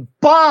a big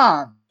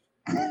bomb."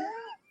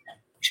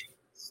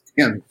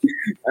 Damn.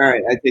 All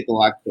right, I take the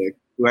lockpick.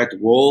 Do I have to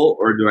roll,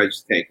 or do I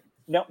just take them?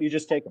 No, you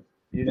just take them.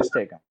 You just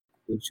take them.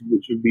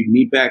 Should we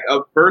meet back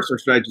up first, or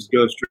should I just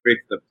go straight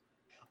to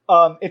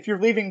the? If you're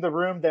leaving the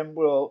room, then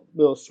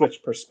we'll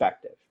switch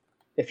perspective.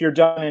 If you're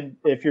done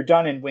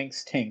in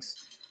Winks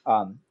Tinks,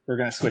 we're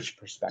gonna switch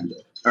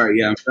perspective. All right,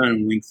 yeah, I'm done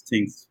in Winks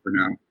Tinks for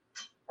now.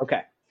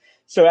 Okay,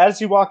 so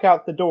as you walk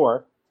out the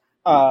door,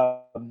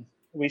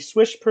 we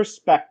switch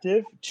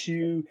perspective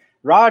to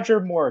Roger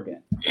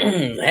Morgan.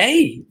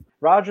 Hey,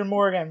 Roger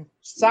Morgan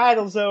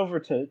sidles over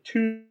to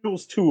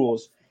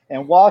Tools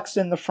and walks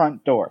in the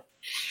front door.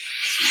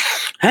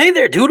 Hey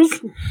there,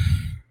 Toodles.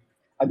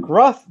 A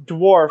gruff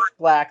dwarf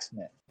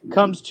blacksmith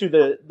comes to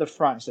the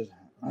front and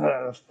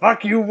says,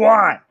 "Fuck you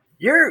want?"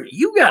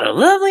 You got a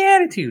lovely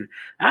attitude.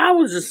 I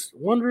was just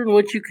wondering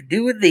what you could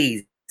do with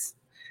these.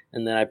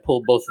 And then I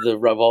pulled both of the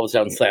revolvers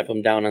out and slap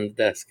them down on the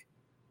desk.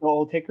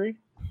 Old Hickory?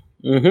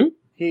 Mm-hmm.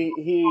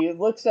 He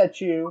looks at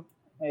you,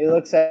 and he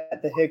looks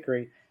at the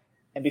Hickory,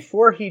 and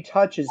before he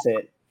touches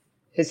it,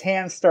 his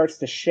hand starts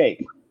to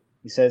shake.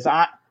 He says,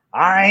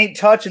 I ain't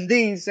touching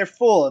these. They're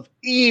full of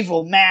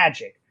evil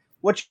magic.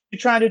 What you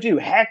trying to do,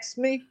 hex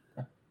me?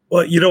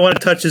 What, you don't want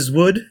to touch his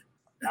wood?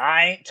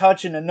 I ain't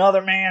touching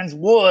another man's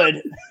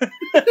wood.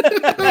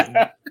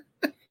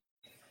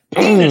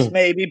 Penis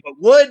maybe, but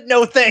wood,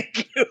 no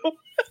thank you.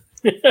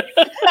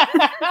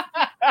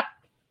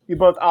 You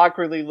both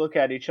awkwardly look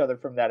at each other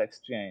from that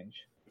exchange.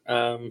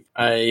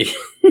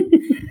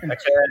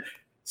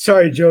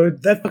 Sorry, Joe.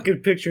 That fucking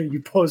picture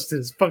you posted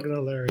is fucking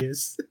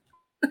hilarious.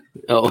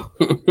 Oh.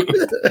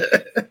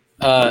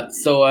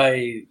 So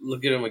I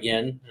look at him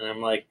again, and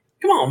I'm like,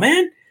 "Come on,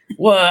 man.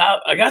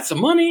 Well, I got some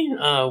money.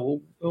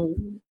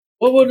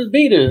 What would it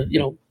be to,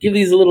 give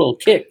these a little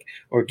kick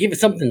or give it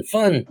something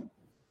fun?"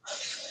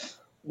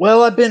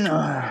 Well, I've been.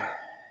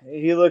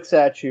 He looks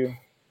at you.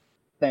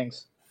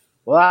 Thanks.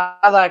 Well,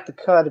 I like the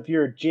cut of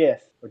your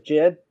jiff or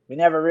jib. We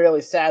never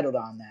really settled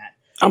on that.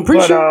 I'm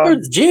pretty sure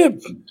it's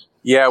jib.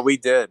 Yeah, we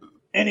did.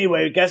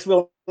 Anyway, guess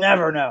we'll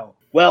never know.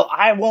 Well,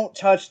 I won't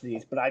touch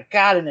these, but I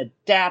got an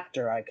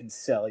adapter I can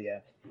sell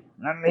you.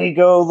 Let me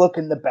go look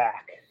in the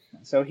back.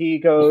 So he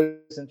goes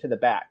into the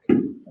back.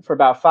 For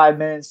about 5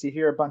 minutes, you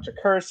hear a bunch of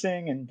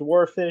cursing and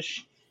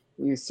dwarfish.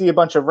 You see a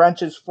bunch of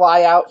wrenches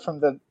fly out from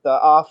the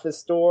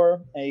office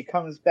door, and he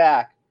comes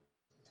back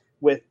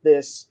with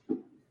this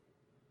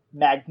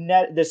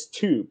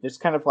tube, this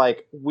kind of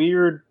like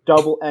weird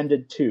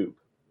double-ended tube.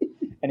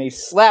 And he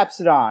slaps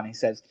it on. He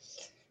says,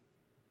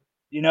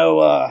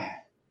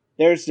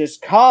 there's this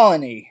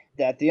colony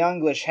that the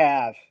English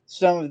have.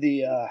 Some of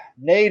the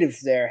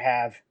natives there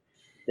have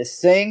this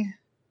thing.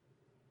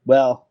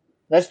 Well,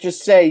 let's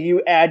just say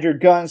you add your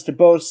guns to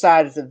both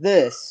sides of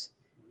this,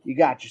 you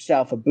got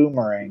yourself a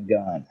boomerang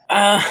gun.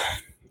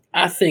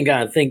 I think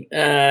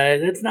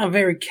that's not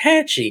very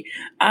catchy.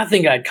 I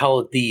think I'd call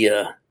it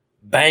the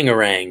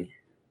Bangarang.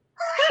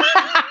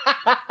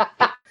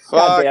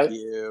 Fuck damn it.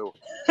 you.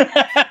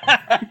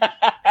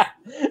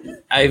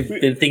 I've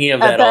been thinking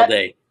of that all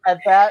day. At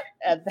the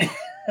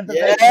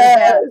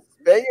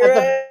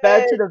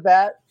bed to the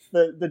vat,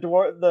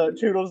 the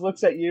Toodles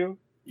looks at you.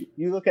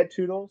 You look at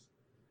Toodles.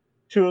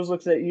 Toodles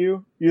looks at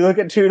you. You look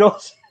at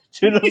Toodles.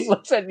 Toodles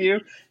looks at you.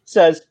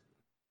 Says,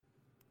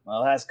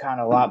 "Well, that's kind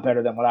of a lot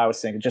better than what I was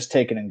thinking. Just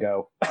take it and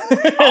go."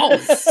 Oh,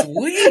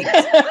 sweet!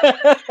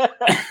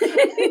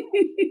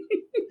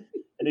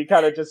 And he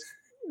kind of just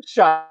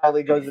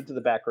shyly goes into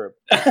the back room.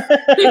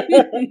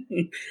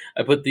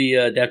 I put the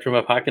adapter in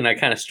my pocket and I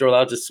kind of stroll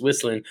out, just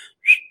whistling.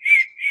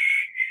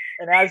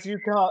 And as you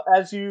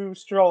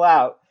stroll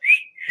out,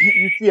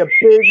 you see a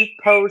big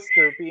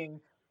poster being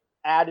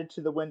added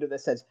to the window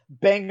that says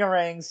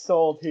 "Bangarang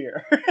sold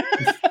here."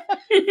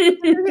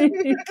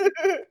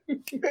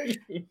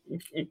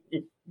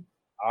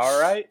 All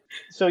right.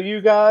 So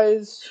you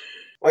guys,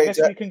 I guess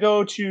we can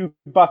go to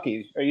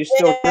Bucky. Are you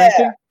still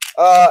drinking?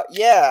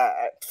 Yeah,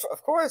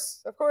 of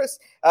course.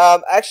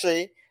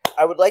 Actually,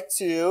 I would like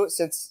to,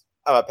 since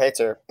I'm a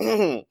painter,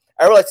 I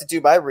would like to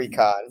do my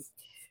recon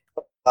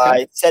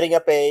by setting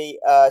up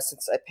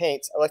since I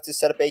paint, I would like to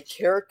set up a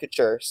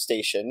caricature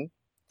station.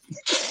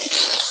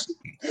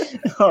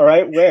 All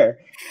right, where?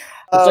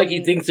 It's like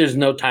he thinks there's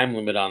no time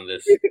limit on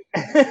this.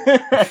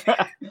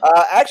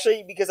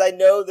 Actually, because I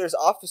know there's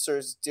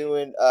officers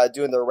doing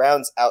their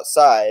rounds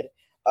outside,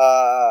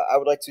 I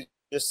would like to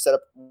just set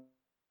up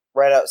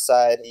right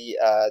outside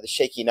the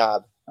shaky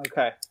knob.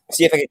 Okay.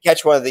 See if I can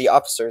catch one of the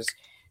officers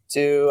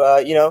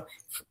to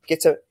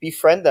get to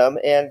befriend them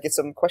and get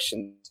some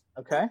questions.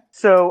 Okay.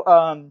 So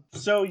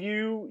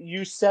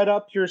you set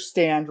up your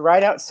stand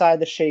right outside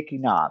the shaky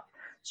knob.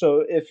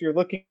 So if you're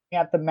looking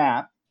at the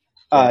map,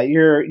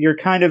 you're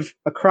kind of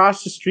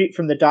across the street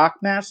from the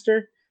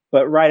dockmaster,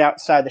 but right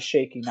outside the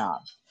shaky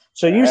knob.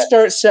 So you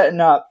start setting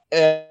up,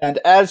 and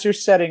as you're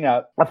setting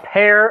up, a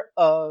pair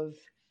of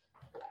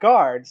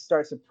guards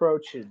starts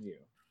approaching you,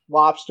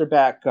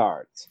 lobsterback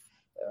guards,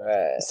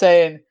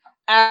 saying,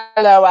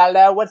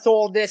 "Hello, what's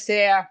all this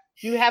here?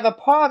 Do you have a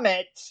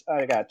permit?" Oh,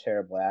 I got a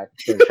terrible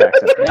accent.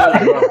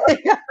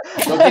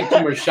 Don't take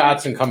too much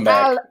shots and come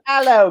back.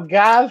 Hello,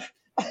 Gov.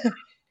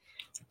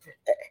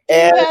 Do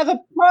you have a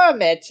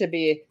permit to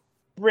be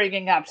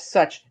bringing up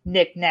such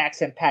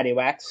knickknacks and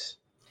paddywhacks?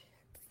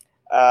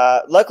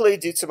 Luckily,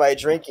 due to my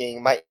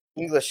drinking, my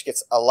English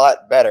gets a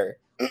lot better.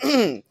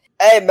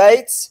 Hey,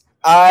 mates,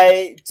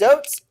 I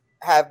don't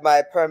have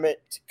my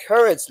permit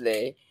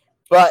currently,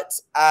 but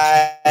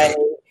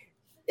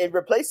in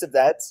replace of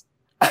that,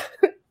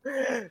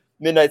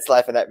 Midnight's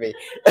laughing at me.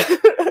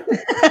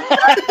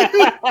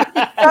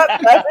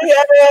 Stop laughing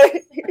at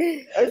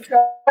me! I'm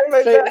trying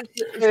my best.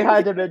 Say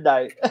hi to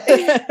Midnight.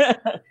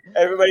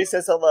 Everybody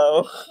says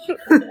hello.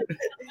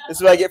 This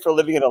is what I get for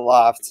living in a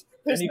loft.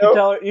 And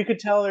you could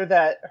tell her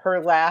that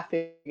her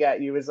laughing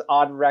at you is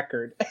on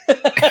record.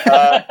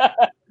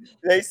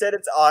 They said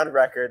it's on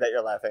record that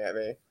you're laughing at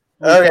me.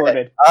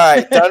 Recorded. Okay. All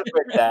right, done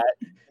with that.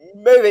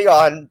 Moving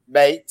on,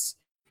 mates.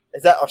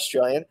 Is that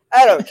Australian?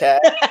 I don't care.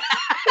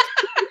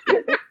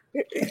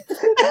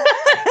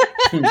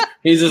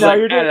 He's just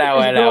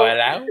hello.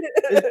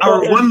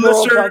 Our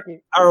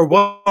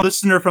one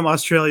listener from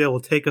Australia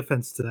will take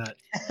offense to that.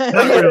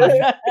 Not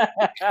really.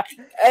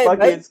 Hey,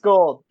 Bucky, it's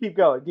gold. Keep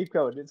going.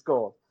 It's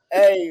gold.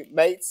 Hey,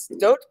 mates,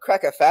 don't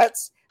crack a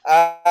fats.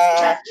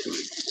 I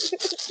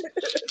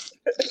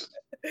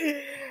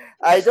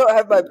don't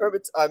have my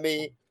permits on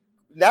me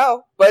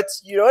now, but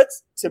you know what?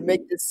 To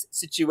make this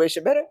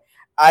situation better,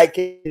 I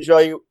can draw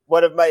you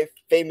one of my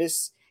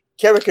famous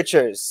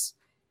caricatures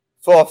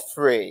for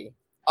free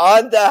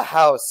on the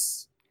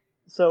house.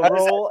 So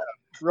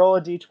roll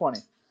a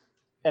d20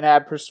 and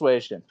add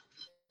persuasion.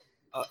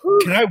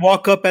 Can I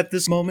walk up at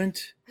this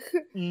moment?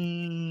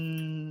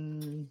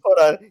 Hold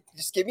on,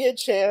 just give me a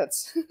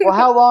chance. Well,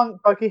 how long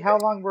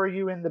were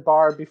you in the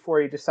bar before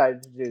you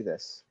decided to do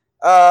this?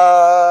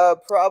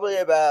 Probably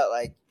about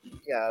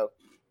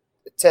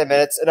 10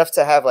 minutes, enough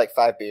to have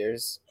 5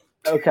 beers.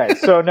 Okay,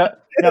 so no,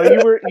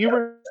 you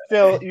were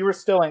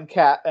still in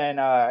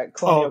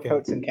colonial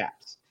coats and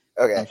caps.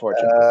 Okay,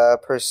 unfortunately.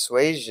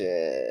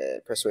 Persuasion.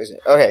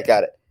 Okay,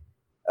 got it.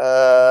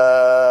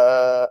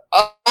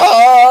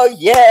 Oh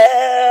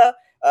yeah.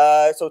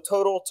 So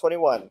total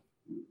 21.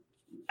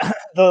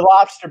 The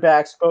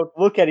lobsterbacks both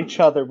look at each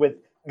other with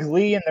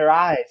glee in their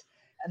eyes,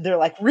 and they're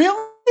like, "Really?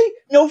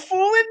 No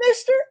fooling,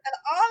 mister? An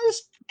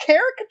honest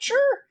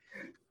caricature?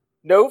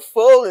 No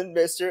fooling,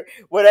 mister.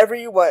 Whatever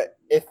you want.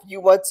 If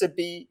you want to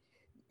be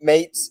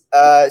mates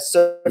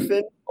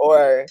surfing,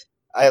 or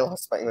I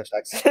lost my English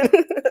accent.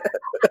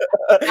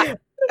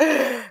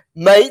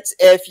 Mates,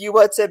 if you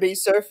want to be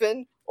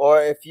surfing,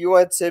 or if you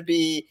want to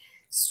be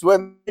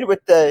swimming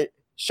with the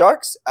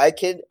sharks, I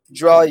can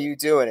draw you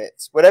doing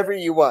it. Whatever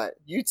you want.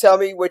 You tell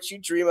me what you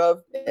dream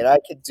of, and I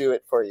can do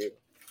it for you.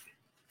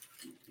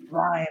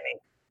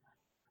 Blimey.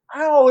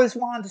 I always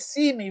wanted to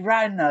see me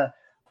riding a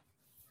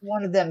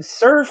one of them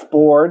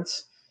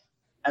surfboards,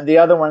 and the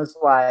other one's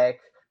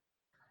like,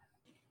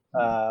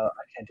 I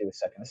can't do a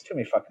second. There's too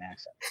many fucking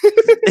accents.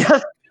 The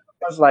other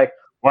one's like,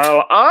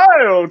 well,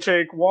 I'll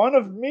take one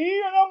of me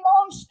in a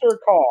monster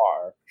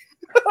car.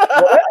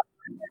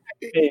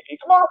 Baby,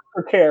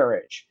 monster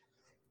carriage.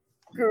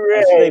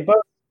 Great. So they both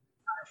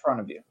are in front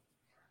of you.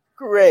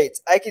 Great.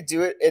 I could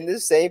do it in the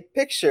same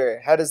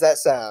picture. How does that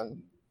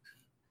sound?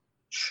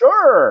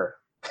 Sure.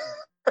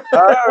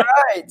 All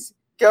right.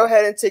 Go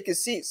ahead and take a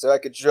seat so I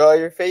could draw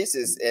your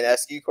faces and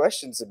ask you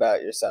questions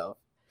about yourself.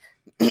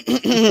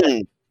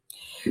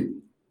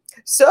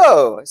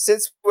 So,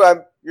 since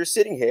you're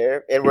sitting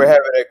here and we're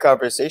having a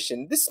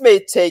conversation, this may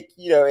take,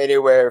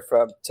 anywhere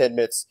from 10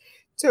 minutes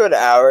to an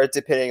hour,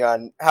 depending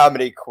on how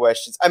many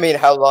questions. I mean,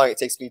 how long it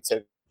takes me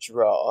to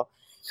draw.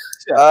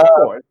 Yeah, of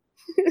course.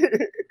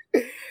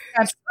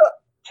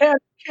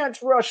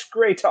 Can't rush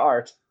great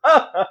art.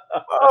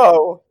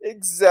 Oh,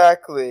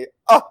 exactly.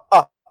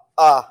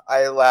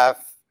 I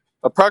laugh.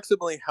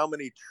 Approximately how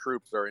many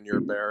troops are in your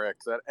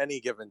barracks at any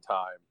given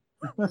time?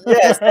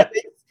 Yes,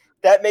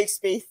 that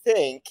makes me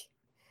think.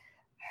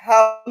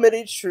 How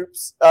many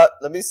troops?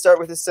 Let me start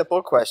with a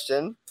simple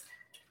question.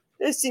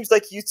 It seems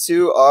like you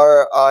two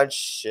are on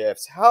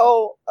shift.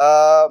 How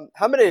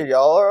many of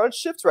y'all are on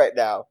shift right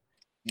now?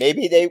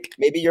 Maybe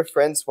your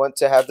friends want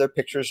to have their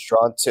pictures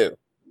drawn too.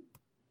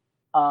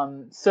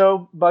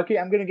 So Bucky,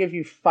 I'm going to give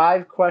you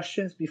 5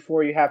 questions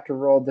before you have to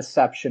roll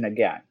deception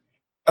again.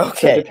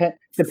 Okay. So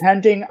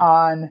depending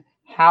on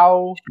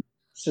how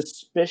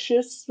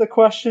suspicious the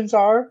questions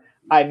are,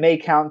 I may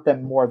count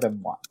them more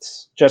than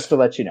once, just to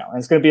let you know. And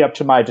it's going to be up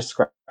to my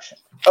discretion.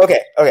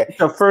 Okay.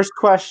 So first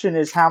question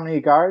is how many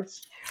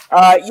guards?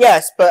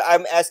 Yes, but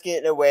I'm asking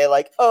it in a way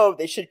like,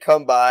 they should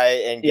come by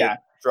and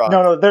get drawn.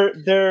 No,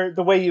 they're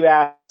the way you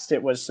asked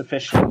it was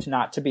sufficient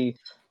not to be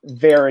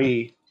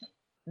very,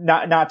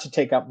 not to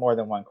take up more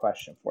than one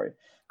question for you.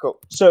 Cool.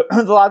 So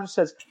the logic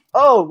says,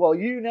 oh, well,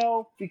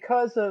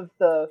 because of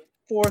the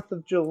 4th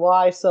of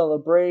July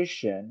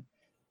celebration,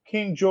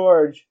 King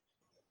George,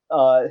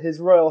 His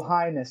Royal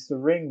Highness, the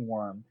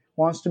Ringworm,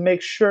 wants to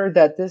make sure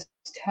that this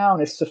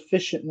town is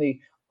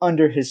sufficiently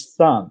under his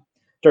thumb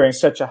during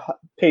such a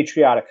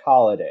patriotic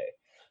holiday.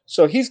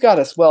 So he's got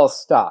us well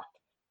stocked.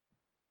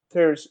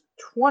 There's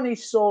 20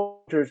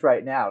 soldiers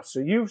right now, so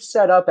you've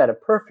set up at a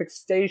perfect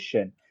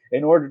station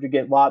in order to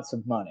get lots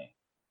of money.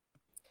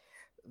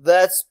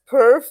 That's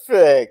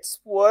perfect.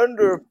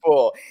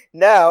 Wonderful.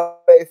 Now,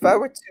 if I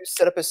were to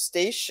set up a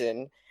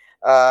station,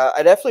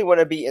 I definitely want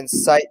to be in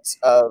sight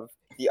of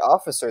the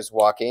officers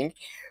walking.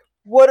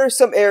 What are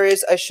some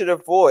areas I should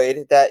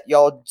avoid that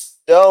y'all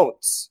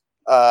don't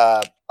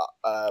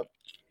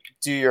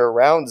do your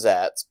rounds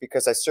at?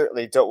 Because I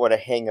certainly don't want to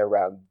hang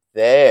around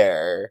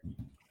there.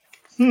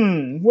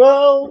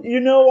 Well,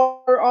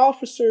 our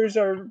officers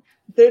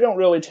they don't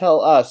really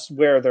tell us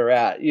where they're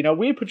at.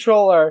 We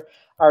patrol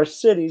our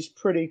cities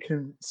pretty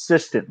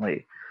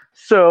consistently.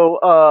 So,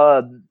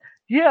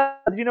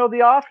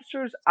 the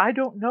officers, I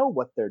don't know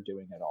what they're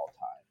doing at all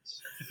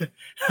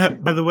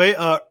times. By the way,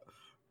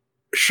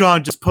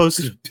 Sean just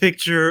posted a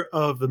picture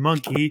of the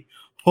monkey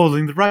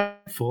holding the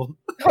rifle.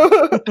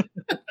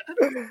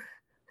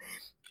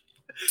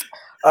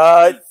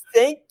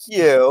 Thank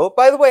you.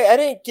 By the way, I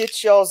didn't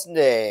get y'all's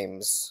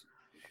names.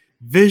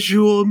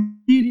 Visual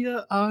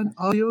media on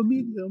audio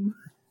medium.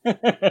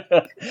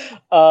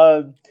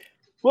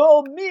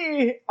 Well,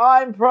 me,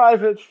 I'm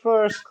Private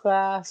First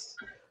Class.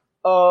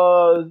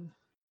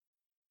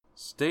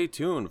 Stay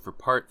tuned for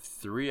part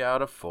 3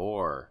 out of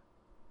 4.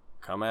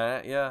 Coming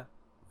at ya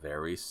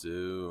very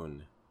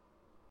soon.